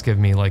 So let's just give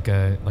me like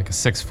a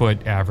 6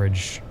 foot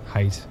average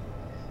height.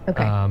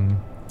 Okay.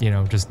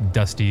 Just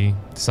dusty,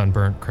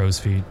 sunburnt, crow's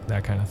feet,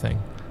 that kind of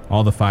thing.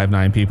 All the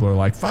 5'9" people are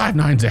like,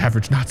 5'9's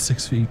average, not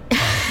 6 feet.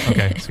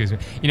 Okay, excuse me.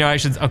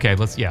 Let's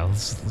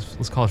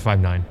call it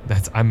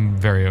 5'9". I'm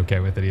very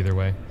okay with it either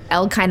way.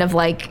 Elle kind of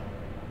like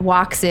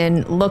walks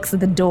in, looks at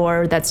the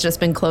door that's just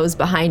been closed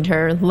behind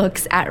her,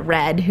 looks at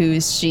Red,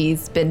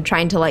 she's been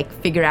trying to like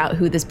figure out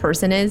who this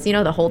person is,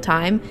 the whole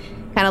time.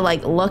 Kind of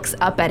like looks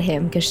up at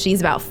him because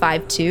she's about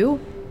 5'2",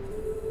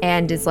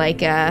 and is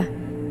like,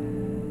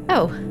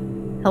 oh,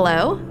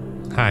 hello?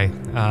 Hi.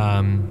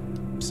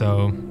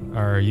 So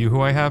are you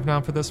who I have now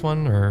for this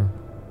one, or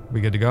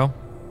we good to go?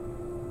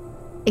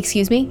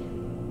 Excuse me?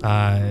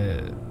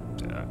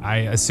 I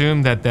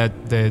assumed that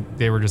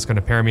they were just going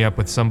to pair me up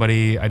with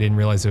somebody. I didn't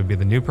realize it would be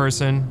the new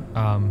person,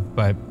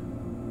 but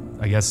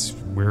I guess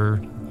we're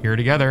here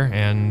together,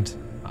 and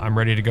I'm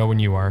ready to go when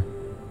you are.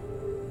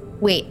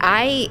 Wait,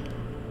 I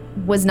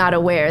was not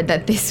aware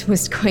that this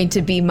was going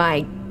to be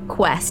my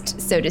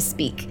quest, so to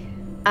speak.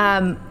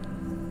 I'm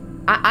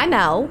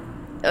Elle.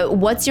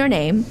 What's your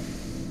name?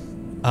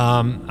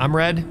 I'm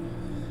Red.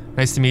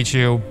 Nice to meet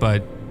you,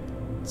 but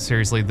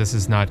seriously, this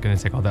is not going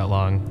to take all that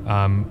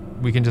long.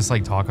 We can just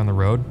like talk on the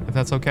road, if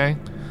that's okay.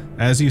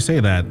 As you say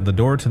that, the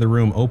door to the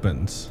room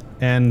opens,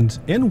 and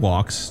in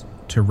walks,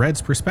 to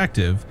Red's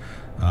perspective,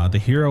 the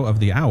hero of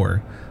the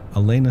hour,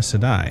 Elena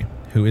Sedai,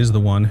 who is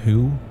the one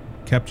who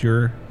kept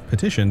your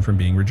petition from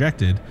being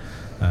rejected.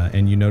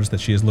 And you notice that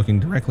she is looking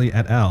directly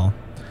at Elle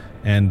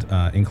and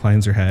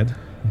inclines her head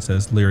and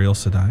says, Lyriel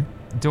Sedai.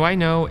 Do I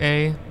know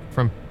A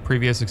from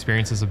previous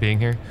experiences of being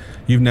here?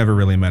 You've never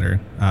really met her.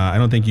 I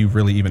don't think you've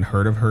really even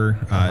heard of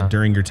her.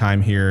 During your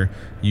time here,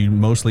 you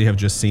mostly have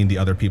just seen the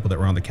other people that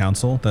were on the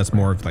council. That's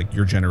more of like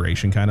your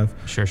generation kind of.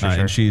 Sure.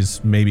 And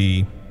she's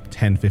maybe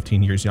 10,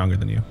 15 years younger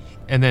than you.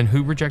 And then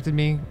who rejected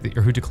me,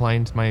 or who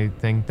declined my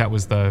thing? That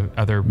was the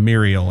other...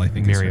 Muriel, I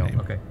think is her name.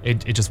 Okay.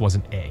 It just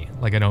wasn't A.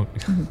 Like I don't...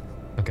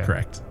 Okay.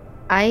 Correct.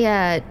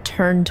 I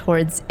turn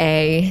towards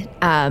A,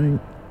 and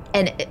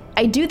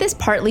I do this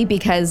partly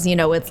because,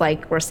 it's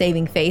like we're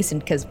saving face and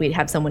because we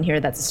have someone here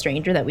that's a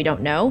stranger that we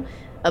don't know.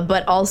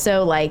 But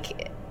also,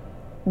 like,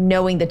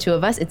 knowing the two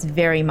of us, it's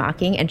very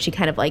mocking. And she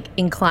kind of, like,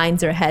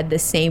 inclines her head the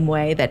same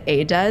way that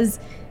A does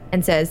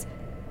and says,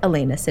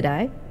 Elena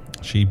Sedai.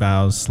 She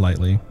bows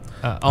slightly.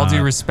 All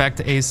due respect,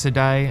 A.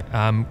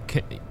 Sedai.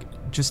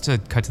 Just to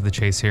cut to the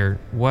chase here,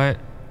 what's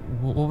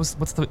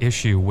the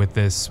issue with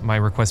this, my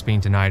request being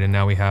denied, and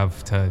now we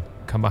have to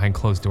come behind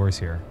closed doors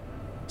here?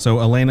 So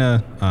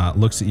Elena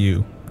looks at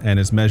you and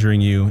is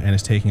measuring you and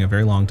is taking a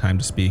very long time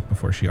to speak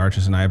before she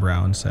arches an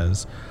eyebrow and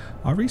says,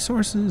 "Our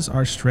resources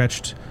are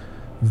stretched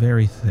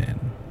very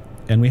thin,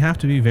 and we have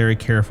to be very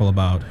careful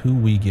about who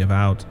we give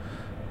out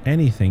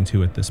anything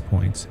to at this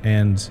point.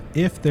 And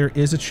if there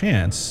is a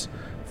chance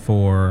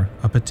for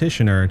a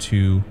petitioner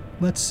to,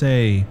 let's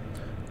say,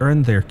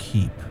 earn their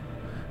keep,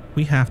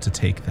 we have to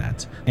take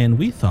that. And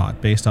we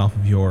thought, based off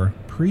of your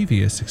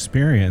previous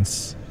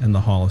experience in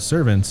the Hall of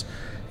Servants,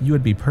 you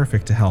would be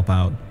perfect to help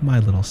out my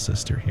little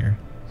sister here."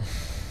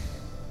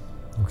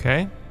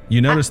 Okay.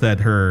 You notice that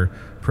her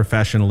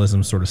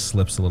professionalism sort of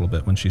slips a little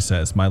bit when she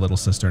says "my little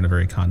sister" in a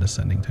very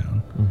condescending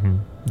tone.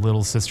 Mm-hmm.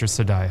 Little sister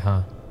Sedai,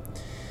 huh?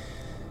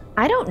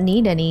 I don't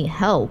need any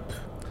help.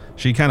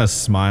 She kind of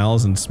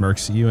smiles and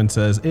smirks at you and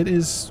says, "It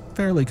is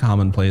fairly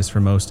commonplace for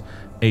most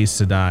Aes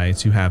Sedai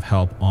to have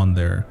help on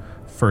their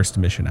first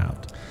mission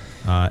out."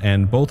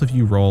 And both of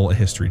you roll a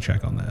history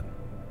check on that.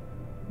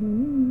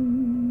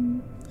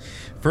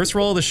 First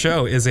roll of the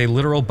show is a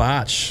literal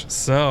botch.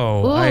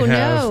 So Ooh, I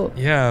have, no.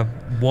 yeah,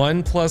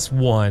 1 +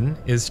 1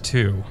 is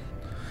 2.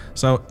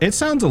 So it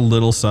sounds a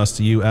little sus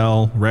to you,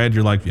 Elle. Red,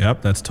 you're like,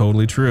 "Yep, that's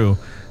totally true."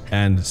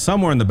 And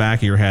somewhere in the back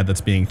of your head that's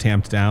being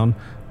tamped down,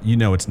 you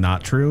know it's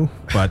not true,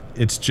 but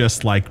it's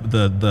just like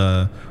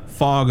the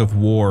fog of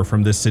war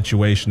from this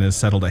situation has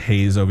settled a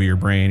haze over your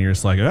brain. You're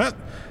just like,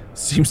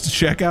 seems to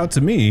check out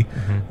to me.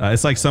 Mm-hmm.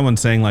 It's like someone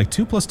saying like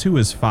 2 + 2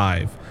 is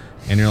 5.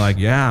 And you're like,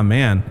 yeah,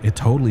 man, it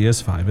totally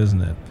is 5,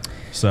 isn't it?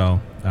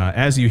 So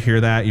as you hear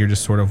that, you're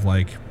just sort of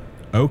like,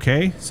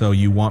 okay, so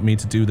you want me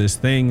to do this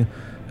thing.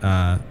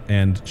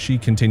 And she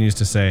continues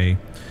to say,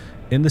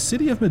 "In the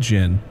city of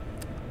Majin,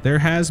 there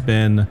has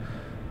been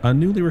a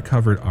newly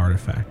recovered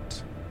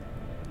artifact.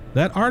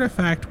 That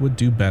artifact would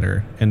do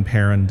better in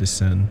Perrin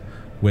Desin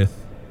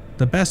with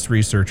the best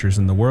researchers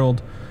in the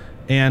world.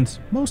 And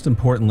most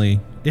importantly,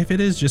 if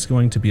it is just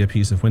going to be a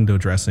piece of window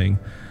dressing,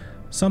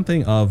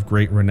 something of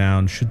great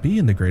renown should be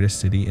in the greatest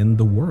city in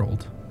the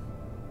world.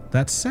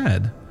 That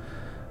said,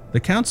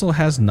 the council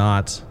has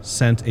not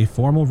sent a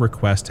formal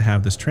request to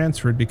have this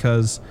transferred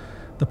because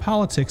the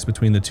politics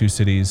between the two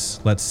cities,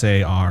 let's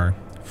say, are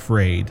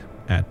frayed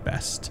at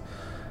best.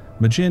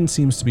 Majin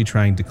seems to be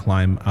trying to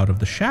climb out of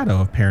the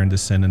shadow of Perrin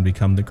Desin and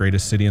become the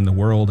greatest city in the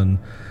world, and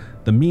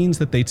the means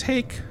that they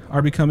take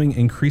are becoming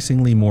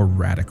increasingly more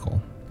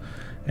radical.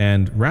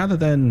 And rather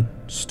than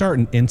start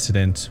an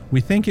incident,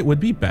 we think it would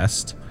be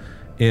best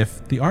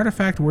if the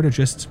artifact were to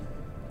just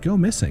go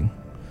missing.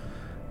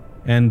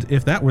 And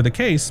if that were the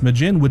case,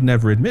 Majin would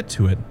never admit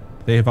to it.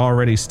 They have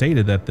already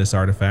stated that this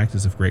artifact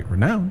is of great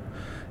renown,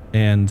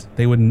 and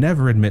they would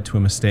never admit to a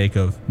mistake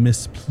of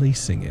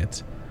misplacing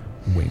it.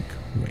 Wink,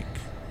 wink."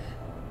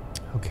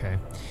 Okay.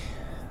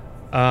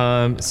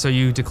 So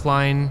you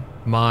decline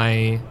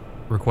my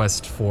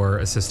request for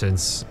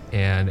assistance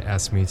and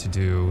ask me to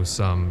do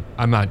some...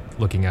 I'm not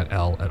looking at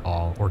Elle at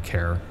all or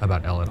care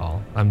about Elle at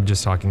all. I'm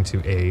just talking to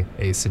a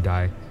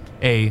Sedai.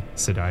 A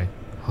Sedai.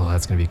 Oh,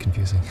 that's going to be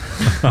confusing.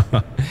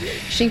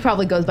 She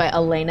probably goes by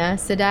Elena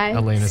Sedai.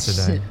 Elena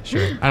Sedai.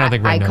 Sure. I don't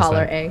think Red I knows call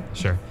that. her A.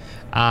 Sure.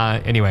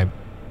 Anyway,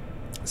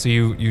 so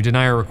you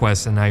deny our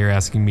request, and now you're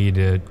asking me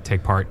to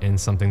take part in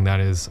something that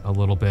is a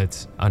little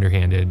bit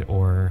underhanded,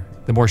 or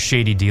the more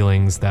shady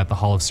dealings that the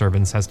Hall of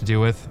Servants has to do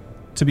with.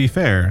 To be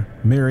fair,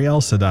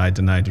 Miriel Sedai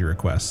denied your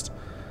request.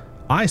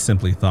 I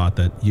simply thought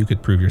that you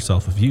could prove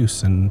yourself of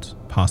use and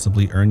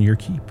possibly earn your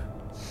keep.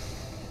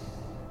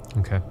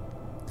 Okay.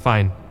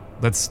 Fine.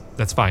 That's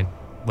fine.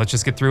 Let's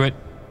just get through it.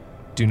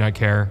 Do not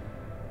care.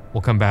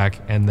 We'll come back,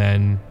 and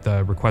then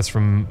the request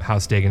from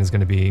House Dagon is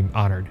going to be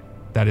honored.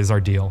 That is our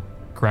deal,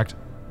 correct?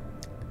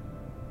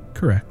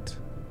 Correct.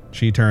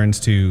 She turns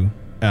to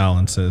Elle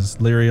and says,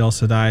 "Lyriel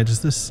Sedai,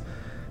 does this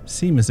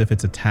seem as if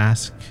it's a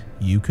task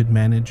you could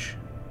manage?"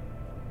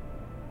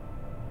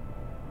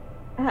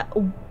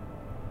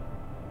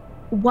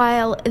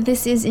 While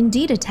this is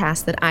indeed a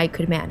task that I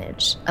could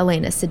manage,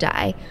 Elena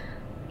Sedai,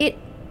 it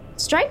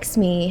strikes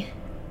me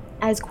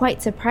as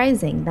quite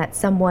surprising that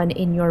someone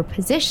in your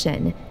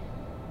position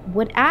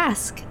would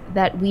ask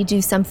that we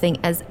do something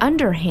as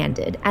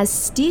underhanded as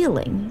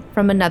stealing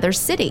from another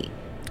city.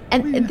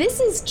 And this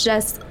is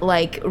just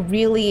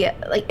really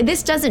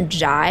this doesn't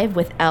jive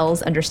with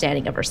Elle's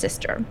understanding of her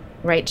sister,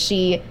 right?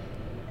 She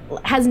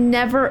has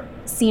never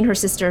seen her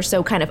sister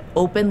so kind of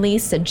openly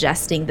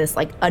suggesting this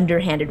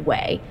underhanded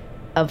way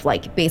of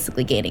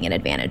basically gaining an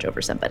advantage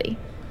over somebody.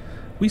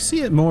 We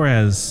see it more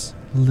as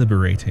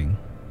liberating.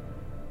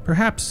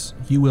 Perhaps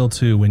you will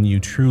too when you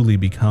truly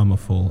become a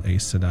full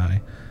Aes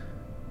Sedai.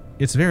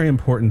 It's very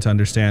important to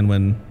understand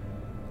when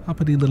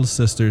uppity little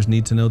sisters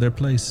need to know their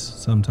place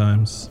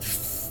sometimes.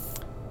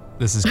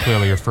 This is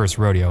clearly your first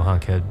rodeo, huh,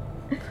 kid?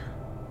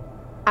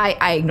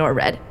 I ignore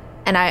Red.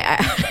 And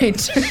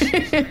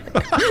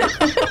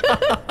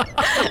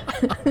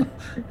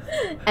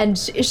and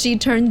she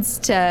turns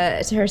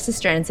to her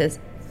sister and says,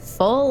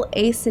 "Full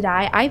Aes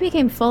Sedai? I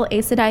became full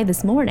Aes Sedai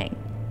this morning."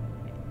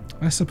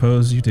 I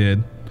suppose you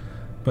did,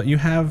 but you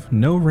have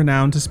no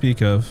renown to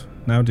speak of,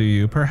 now do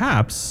you?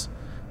 Perhaps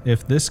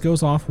If this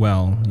goes off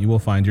well, you will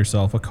find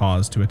yourself a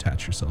cause to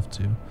attach yourself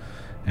to.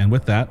 And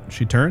with that,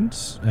 she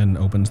turns and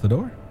opens the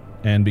door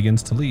and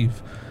begins to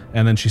leave.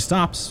 And then she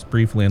stops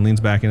briefly and leans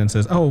back in and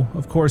says, "Oh,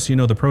 of course you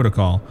know the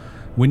protocol.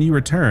 When you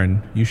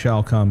return, you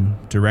shall come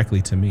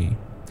directly to me."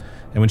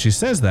 And when she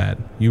says that,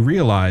 you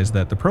realize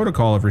that the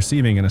protocol of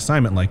receiving an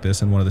assignment like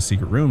this in one of the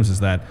secret rooms is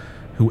that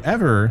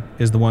whoever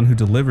is the one who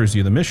delivers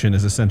you the mission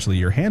is essentially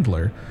your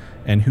handler,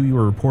 and who you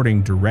are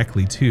reporting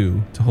directly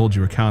to hold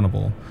you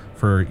accountable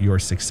for your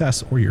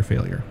success or your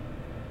failure.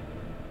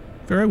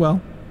 Very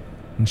well.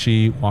 And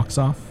she walks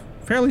off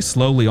fairly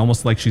slowly,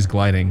 almost like she's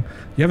gliding.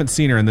 You haven't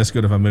seen her in this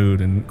good of a mood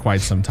in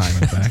quite some time,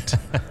 in fact.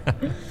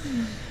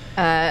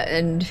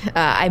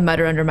 I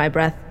mutter under my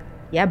breath,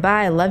 "Yeah,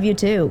 bye, love you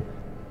too."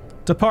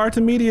 Depart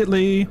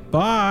immediately.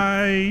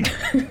 Bye.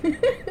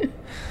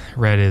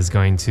 Red is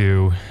going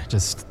to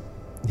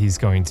he's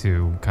going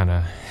to kind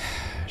of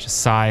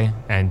just sigh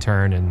and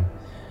turn and,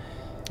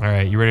 all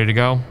right, you ready to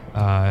go?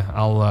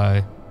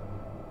 I'll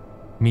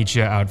meet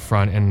you out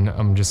front, and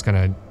I'm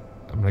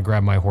gonna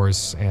grab my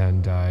horse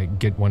and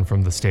get one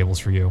from the stables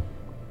for you.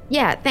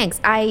 Yeah,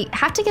 thanks. I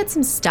have to get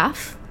some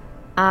stuff,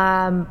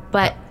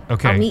 but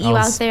okay, I'll meet you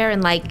out there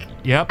in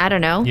Yep. I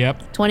don't know,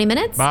 20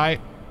 minutes? Bye.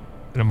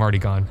 And I'm already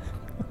gone.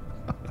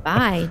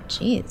 Bye.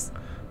 Jeez.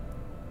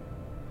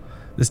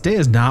 This day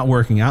is not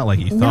working out like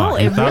you thought. No,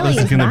 You it thought really this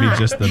was is going to be not.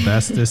 just the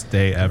bestest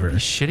day ever.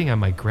 Shitting on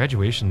my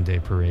graduation day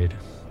parade.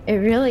 It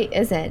really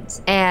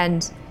isn't.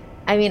 And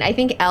I mean, I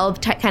think Elle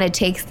kind of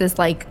takes this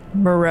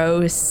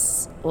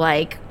morose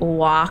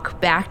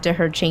walk back to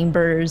her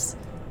chambers,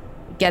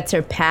 gets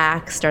her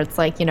pack, starts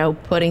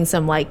putting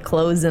some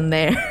clothes in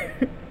there,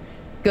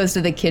 goes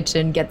to the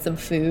kitchen, gets some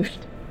food.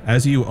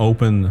 As you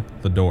open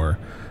the door,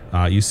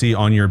 you see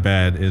on your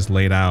bed is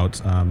laid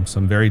out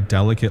some very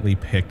delicately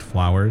picked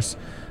flowers,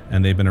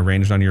 and they've been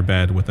arranged on your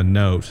bed with a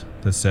note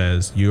that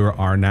says, "You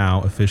are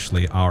now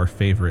officially our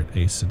favorite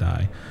Aes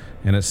Sedai."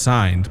 And it's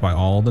signed by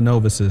all the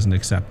novices and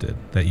accepted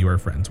that you are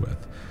friends with.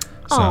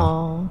 So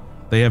Aww.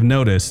 they have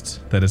noticed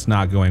that it's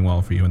not going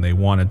well for you, and they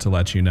wanted to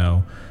let you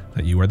know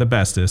that you are the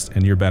bestest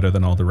and you're better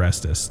than all the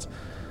restest.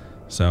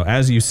 So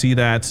as you see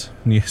that,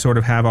 you sort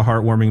of have a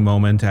heartwarming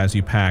moment as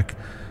you pack.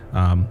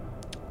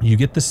 You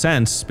get the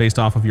sense, based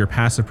off of your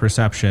passive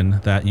perception,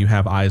 that you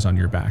have eyes on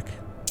your back.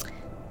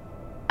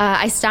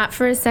 I stop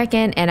for a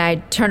second and I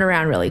turn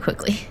around really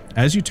quickly.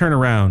 As you turn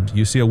around,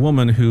 you see a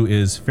woman who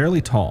is fairly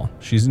tall.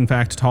 She's in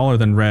fact taller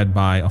than Red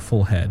by a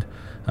full head.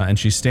 And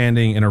she's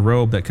standing in a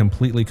robe that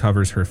completely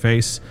covers her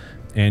face.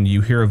 And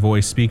you hear a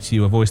voice speak to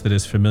you, a voice that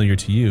is familiar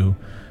to you.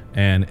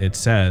 And it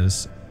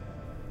says,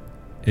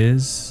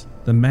 "Is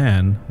the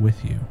man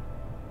with you?"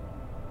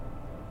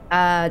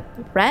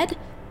 Red?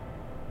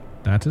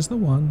 That is the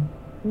one.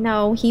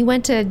 No, he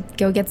went to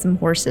go get some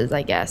horses,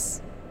 I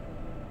guess.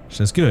 She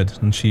says, "Good."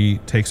 And she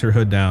takes her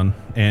hood down,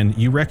 and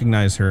you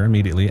recognize her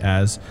immediately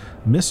as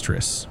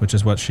Mistress, which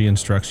is what she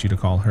instructs you to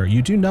call her.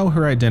 You do know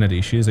her identity.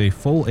 She is a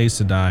full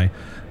Aes Sedai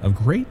of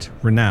great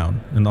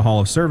renown in the Hall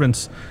of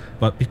Servants,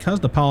 but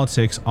because the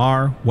politics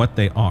are what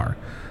they are,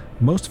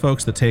 most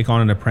folks that take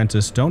on an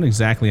apprentice don't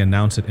exactly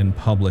announce it in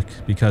public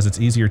because it's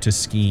easier to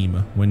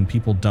scheme when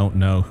people don't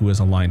know who is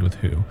aligned with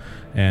who.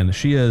 And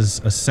she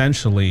is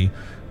essentially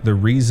the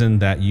reason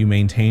that you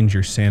maintained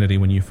your sanity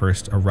when you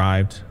first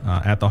arrived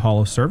at the Hall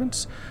of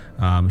Servants.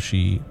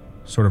 She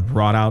sort of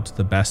brought out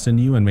the best in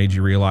you and made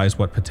you realize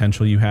what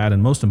potential you had,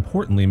 and most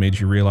importantly, made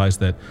you realize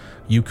that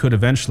you could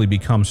eventually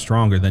become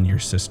stronger than your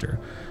sister.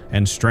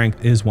 And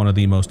strength is one of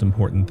the most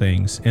important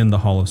things in the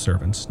Hall of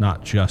Servants,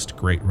 not just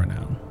great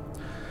renown.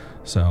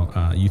 So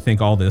you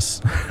think all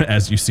this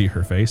as you see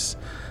her face,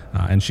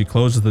 and she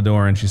closes the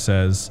door and she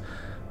says,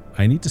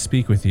 "I need to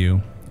speak with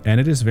you. And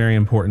it is very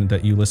important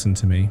that you listen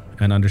to me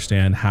and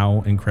understand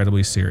how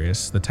incredibly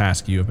serious the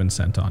task you have been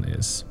sent on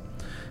is.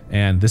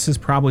 And this is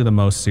probably the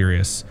most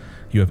serious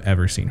you have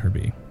ever seen her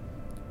be."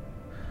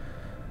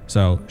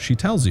 So she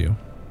tells you,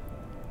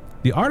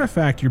 the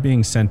artifact you're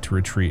being sent to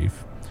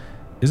retrieve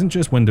isn't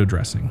just window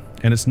dressing,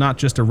 and it's not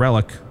just a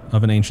relic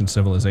of an ancient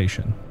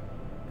civilization.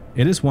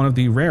 It is one of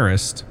the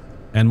rarest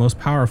and most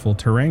powerful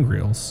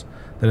terangrials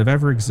that have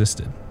ever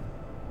existed.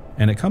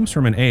 And it comes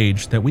from an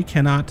age that we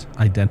cannot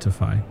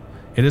identify.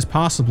 It is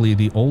possibly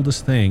the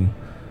oldest thing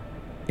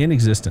in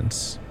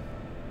existence.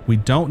 We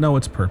don't know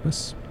its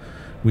purpose.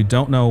 We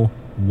don't know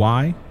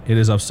why it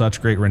is of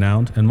such great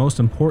renown. And most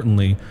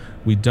importantly,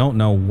 we don't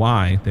know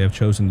why they have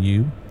chosen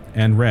you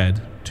and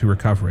Red to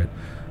recover it.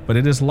 But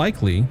it is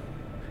likely,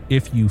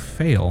 if you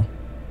fail,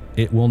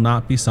 it will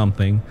not be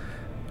something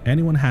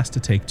anyone has to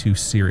take too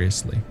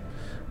seriously.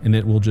 And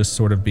it will just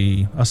sort of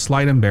be a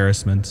slight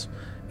embarrassment.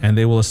 And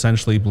they will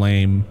essentially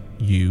blame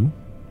you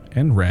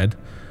and Red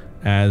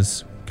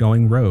as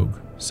going rogue,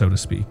 so to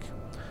speak.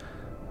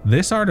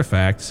 This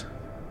artifact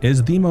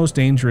is the most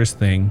dangerous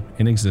thing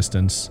in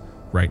existence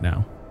right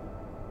now.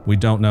 We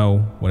don't know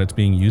what it's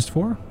being used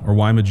for or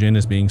why Majin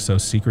is being so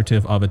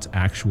secretive of its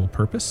actual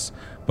purpose,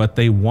 but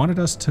they wanted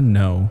us to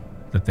know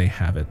that they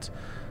have it.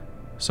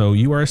 So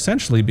you are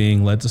essentially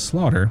being led to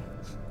slaughter,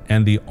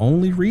 and the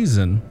only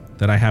reason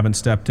that I haven't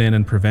stepped in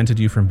and prevented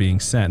you from being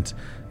sent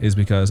is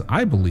because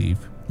I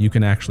believe you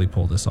can actually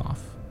pull this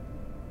off.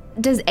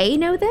 Does A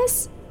know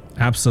this?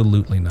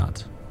 Absolutely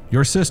not.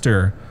 Your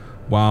sister,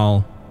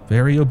 while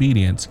very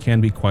obedient, can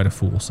be quite a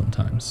fool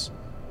sometimes.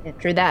 Yeah,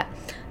 true that.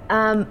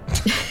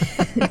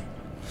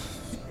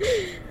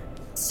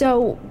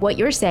 So what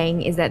you're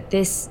saying is that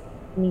this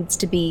needs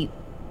to be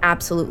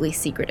absolutely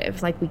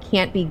secretive. Like, we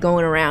can't be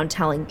going around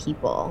telling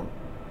people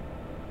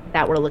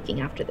that we're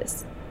looking after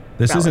this.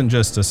 This isn't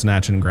just a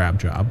snatch and grab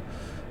job.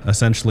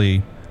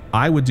 Essentially,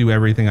 I would do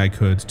everything I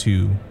could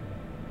to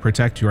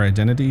protect your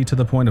identity to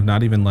the point of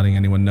not even letting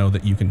anyone know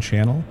that you can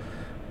channel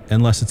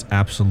unless it's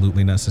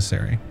absolutely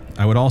necessary.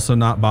 I would also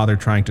not bother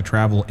trying to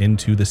travel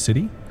into the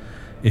city.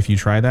 If you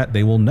try that,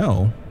 they will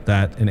know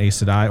that an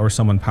Aes Sedai or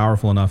someone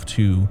powerful enough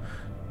to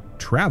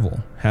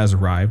travel has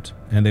arrived,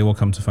 and they will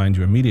come to find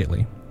you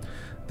immediately.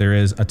 There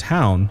is a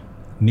town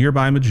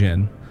nearby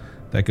Majin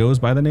that goes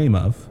by the name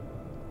of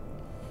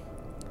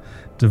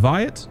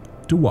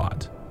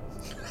TWOTSaTWOTS.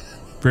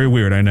 Very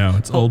weird, I know.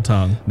 It's old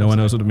tongue. No one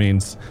knows what it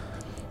means.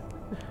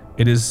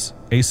 It is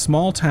a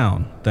small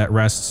town that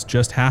rests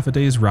just half a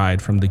day's ride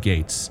from the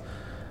gates.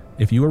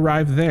 If you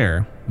arrive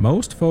there,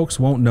 most folks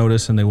won't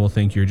notice and they will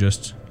think you're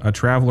just a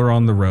traveler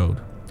on the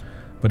road.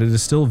 But it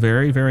is still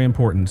very, very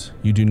important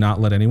you do not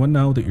let anyone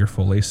know that you're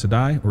full Aes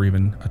Sedai or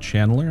even a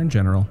channeler in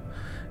general,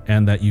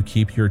 and that you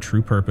keep your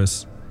true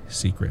purpose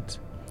secret.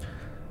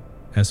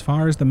 As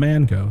far as the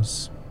man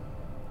goes,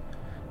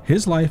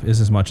 his life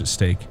is as much at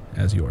stake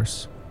as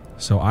yours.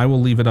 So I will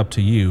leave it up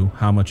to you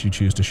how much you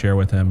choose to share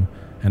with him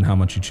and how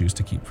much you choose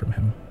to keep from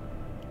him.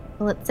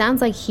 Well, it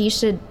sounds like he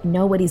should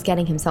know what he's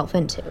getting himself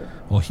into.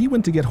 Well, he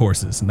went to get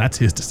horses, and that's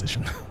his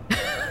decision.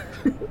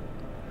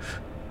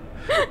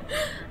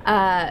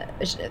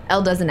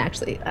 Elle doesn't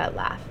actually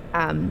laugh.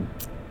 And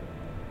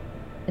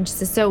she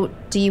says, so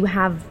do you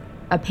have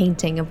a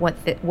painting of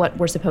what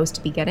we're supposed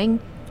to be getting?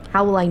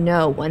 How will I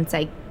know once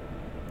I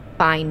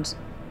find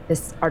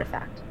this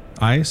artifact?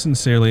 I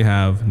sincerely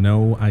have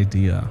no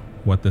idea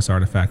what this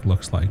artifact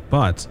looks like,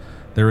 but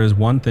there is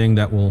one thing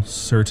that will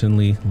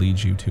certainly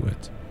lead you to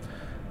it.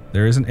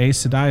 There is an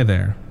Aes Sedai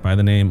there by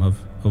the name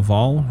of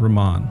Aval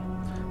Rahman.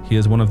 He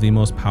is one of the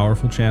most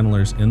powerful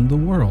channelers in the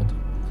world,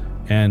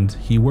 and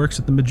he works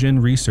at the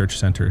Majin Research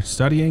Center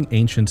studying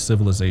ancient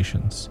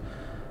civilizations.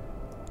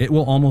 It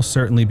will almost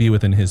certainly be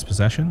within his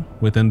possession,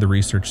 within the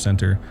research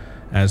center,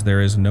 as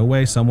there is no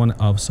way someone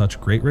of such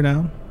great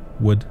renown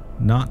would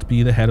not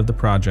be the head of the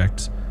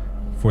project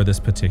for this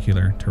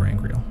particular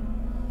terangrial.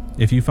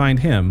 If you find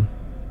him,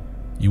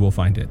 you will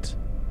find it.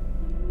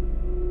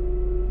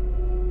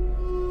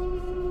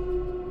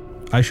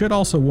 I should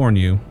also warn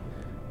you,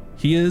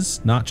 he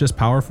is not just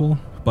powerful,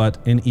 but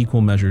in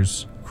equal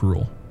measures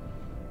cruel.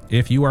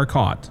 If you are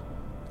caught,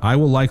 I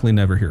will likely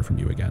never hear from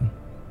you again.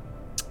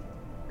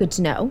 Good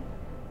to know.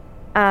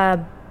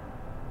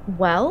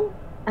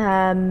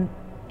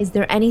 Is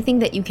there anything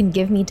that you can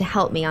give me to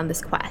help me on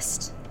this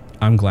quest?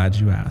 I'm glad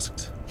you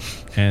asked.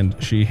 And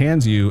she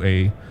hands you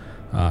a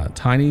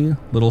tiny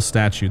little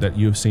statue that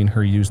you have seen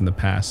her use in the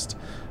past.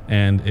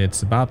 And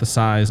it's about the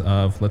size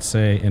of, let's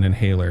say, an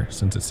inhaler,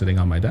 since it's sitting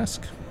on my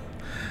desk.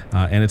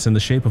 And it's in the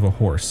shape of a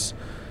horse.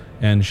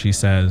 And she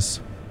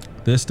says,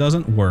 this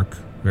doesn't work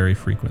very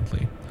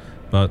frequently,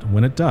 but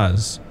when it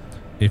does,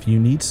 if you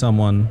need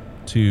someone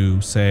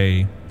to,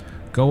 say,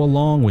 go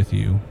along with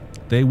you,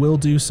 they will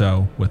do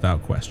so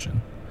without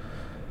question.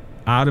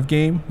 Out of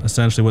game,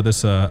 essentially what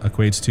this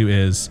equates to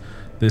is,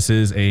 this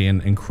is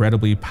an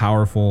incredibly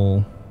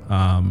powerful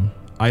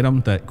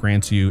item that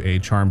grants you a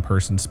charm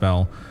person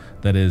spell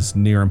that is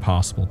near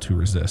impossible to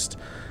resist.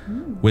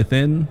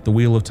 Within the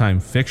Wheel of Time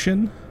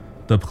fiction,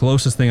 the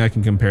closest thing I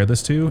can compare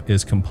this to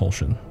is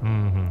compulsion.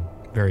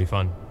 Mm-hmm. Very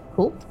fun.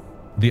 Cool.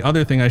 The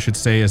other thing I should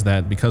say is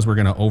that because we're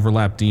going to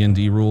overlap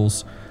D&D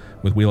rules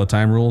with Wheel of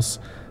Time rules,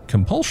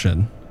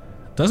 compulsion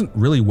doesn't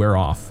really wear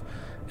off.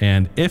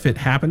 And if it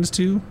happens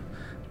to,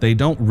 they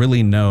don't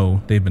really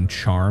know they've been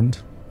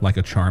charmed like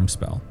a charm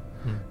spell.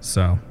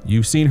 So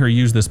you've seen her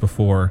use this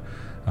before,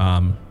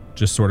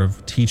 just sort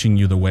of teaching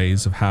you the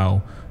ways of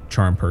how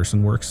charm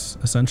person works,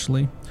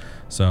 essentially.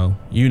 So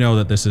you know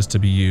that this is to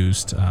be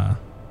used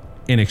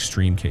in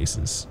extreme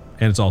cases,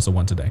 and it's also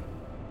once a day.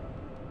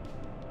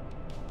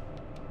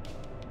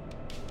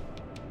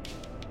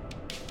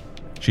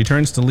 She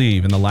turns to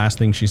leave, and the last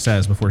thing she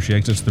says before she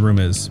exits the room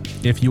is,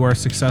 if you are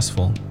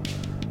successful,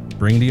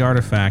 bring the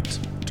artifact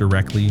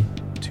directly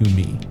to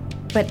me.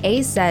 But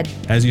Ace said...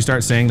 As you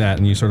start saying that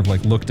and you sort of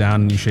like look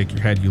down and you shake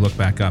your head, you look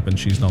back up and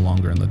she's no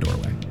longer in the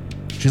doorway.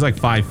 She's like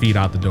 5 feet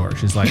out the door.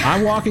 She's like,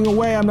 I'm walking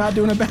away. I'm not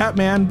doing a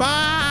Batman.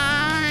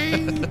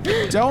 Bye.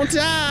 Don't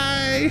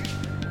die.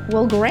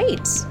 Well,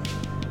 great.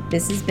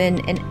 This has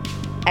been an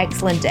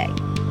excellent day.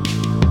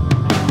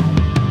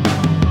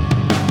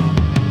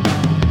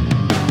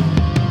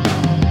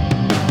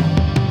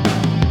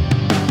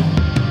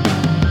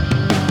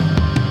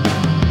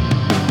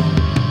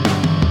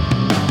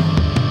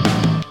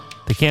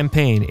 The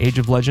campaign Age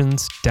of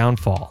Legends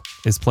Downfall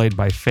is played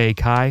by Faye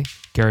Kai,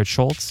 Garrett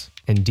Schultz,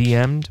 and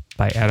DM'd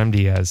by Adam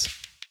Diaz.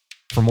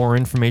 For more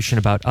information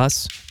about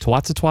us,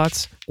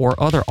 TWOTSaTWOTS,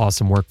 or other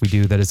awesome work we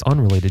do that is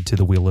unrelated to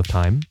The Wheel of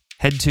Time,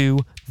 head to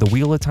The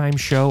Wheel of Time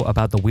Show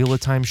about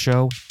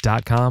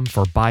thewheeloftimeshow.com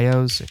for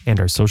bios and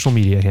our social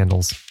media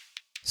handles.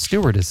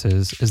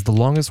 Stewardesses is the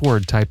longest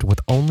word typed with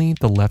only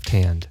the left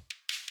hand.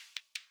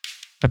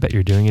 I bet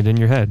you're doing it in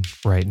your head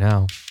right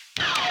now.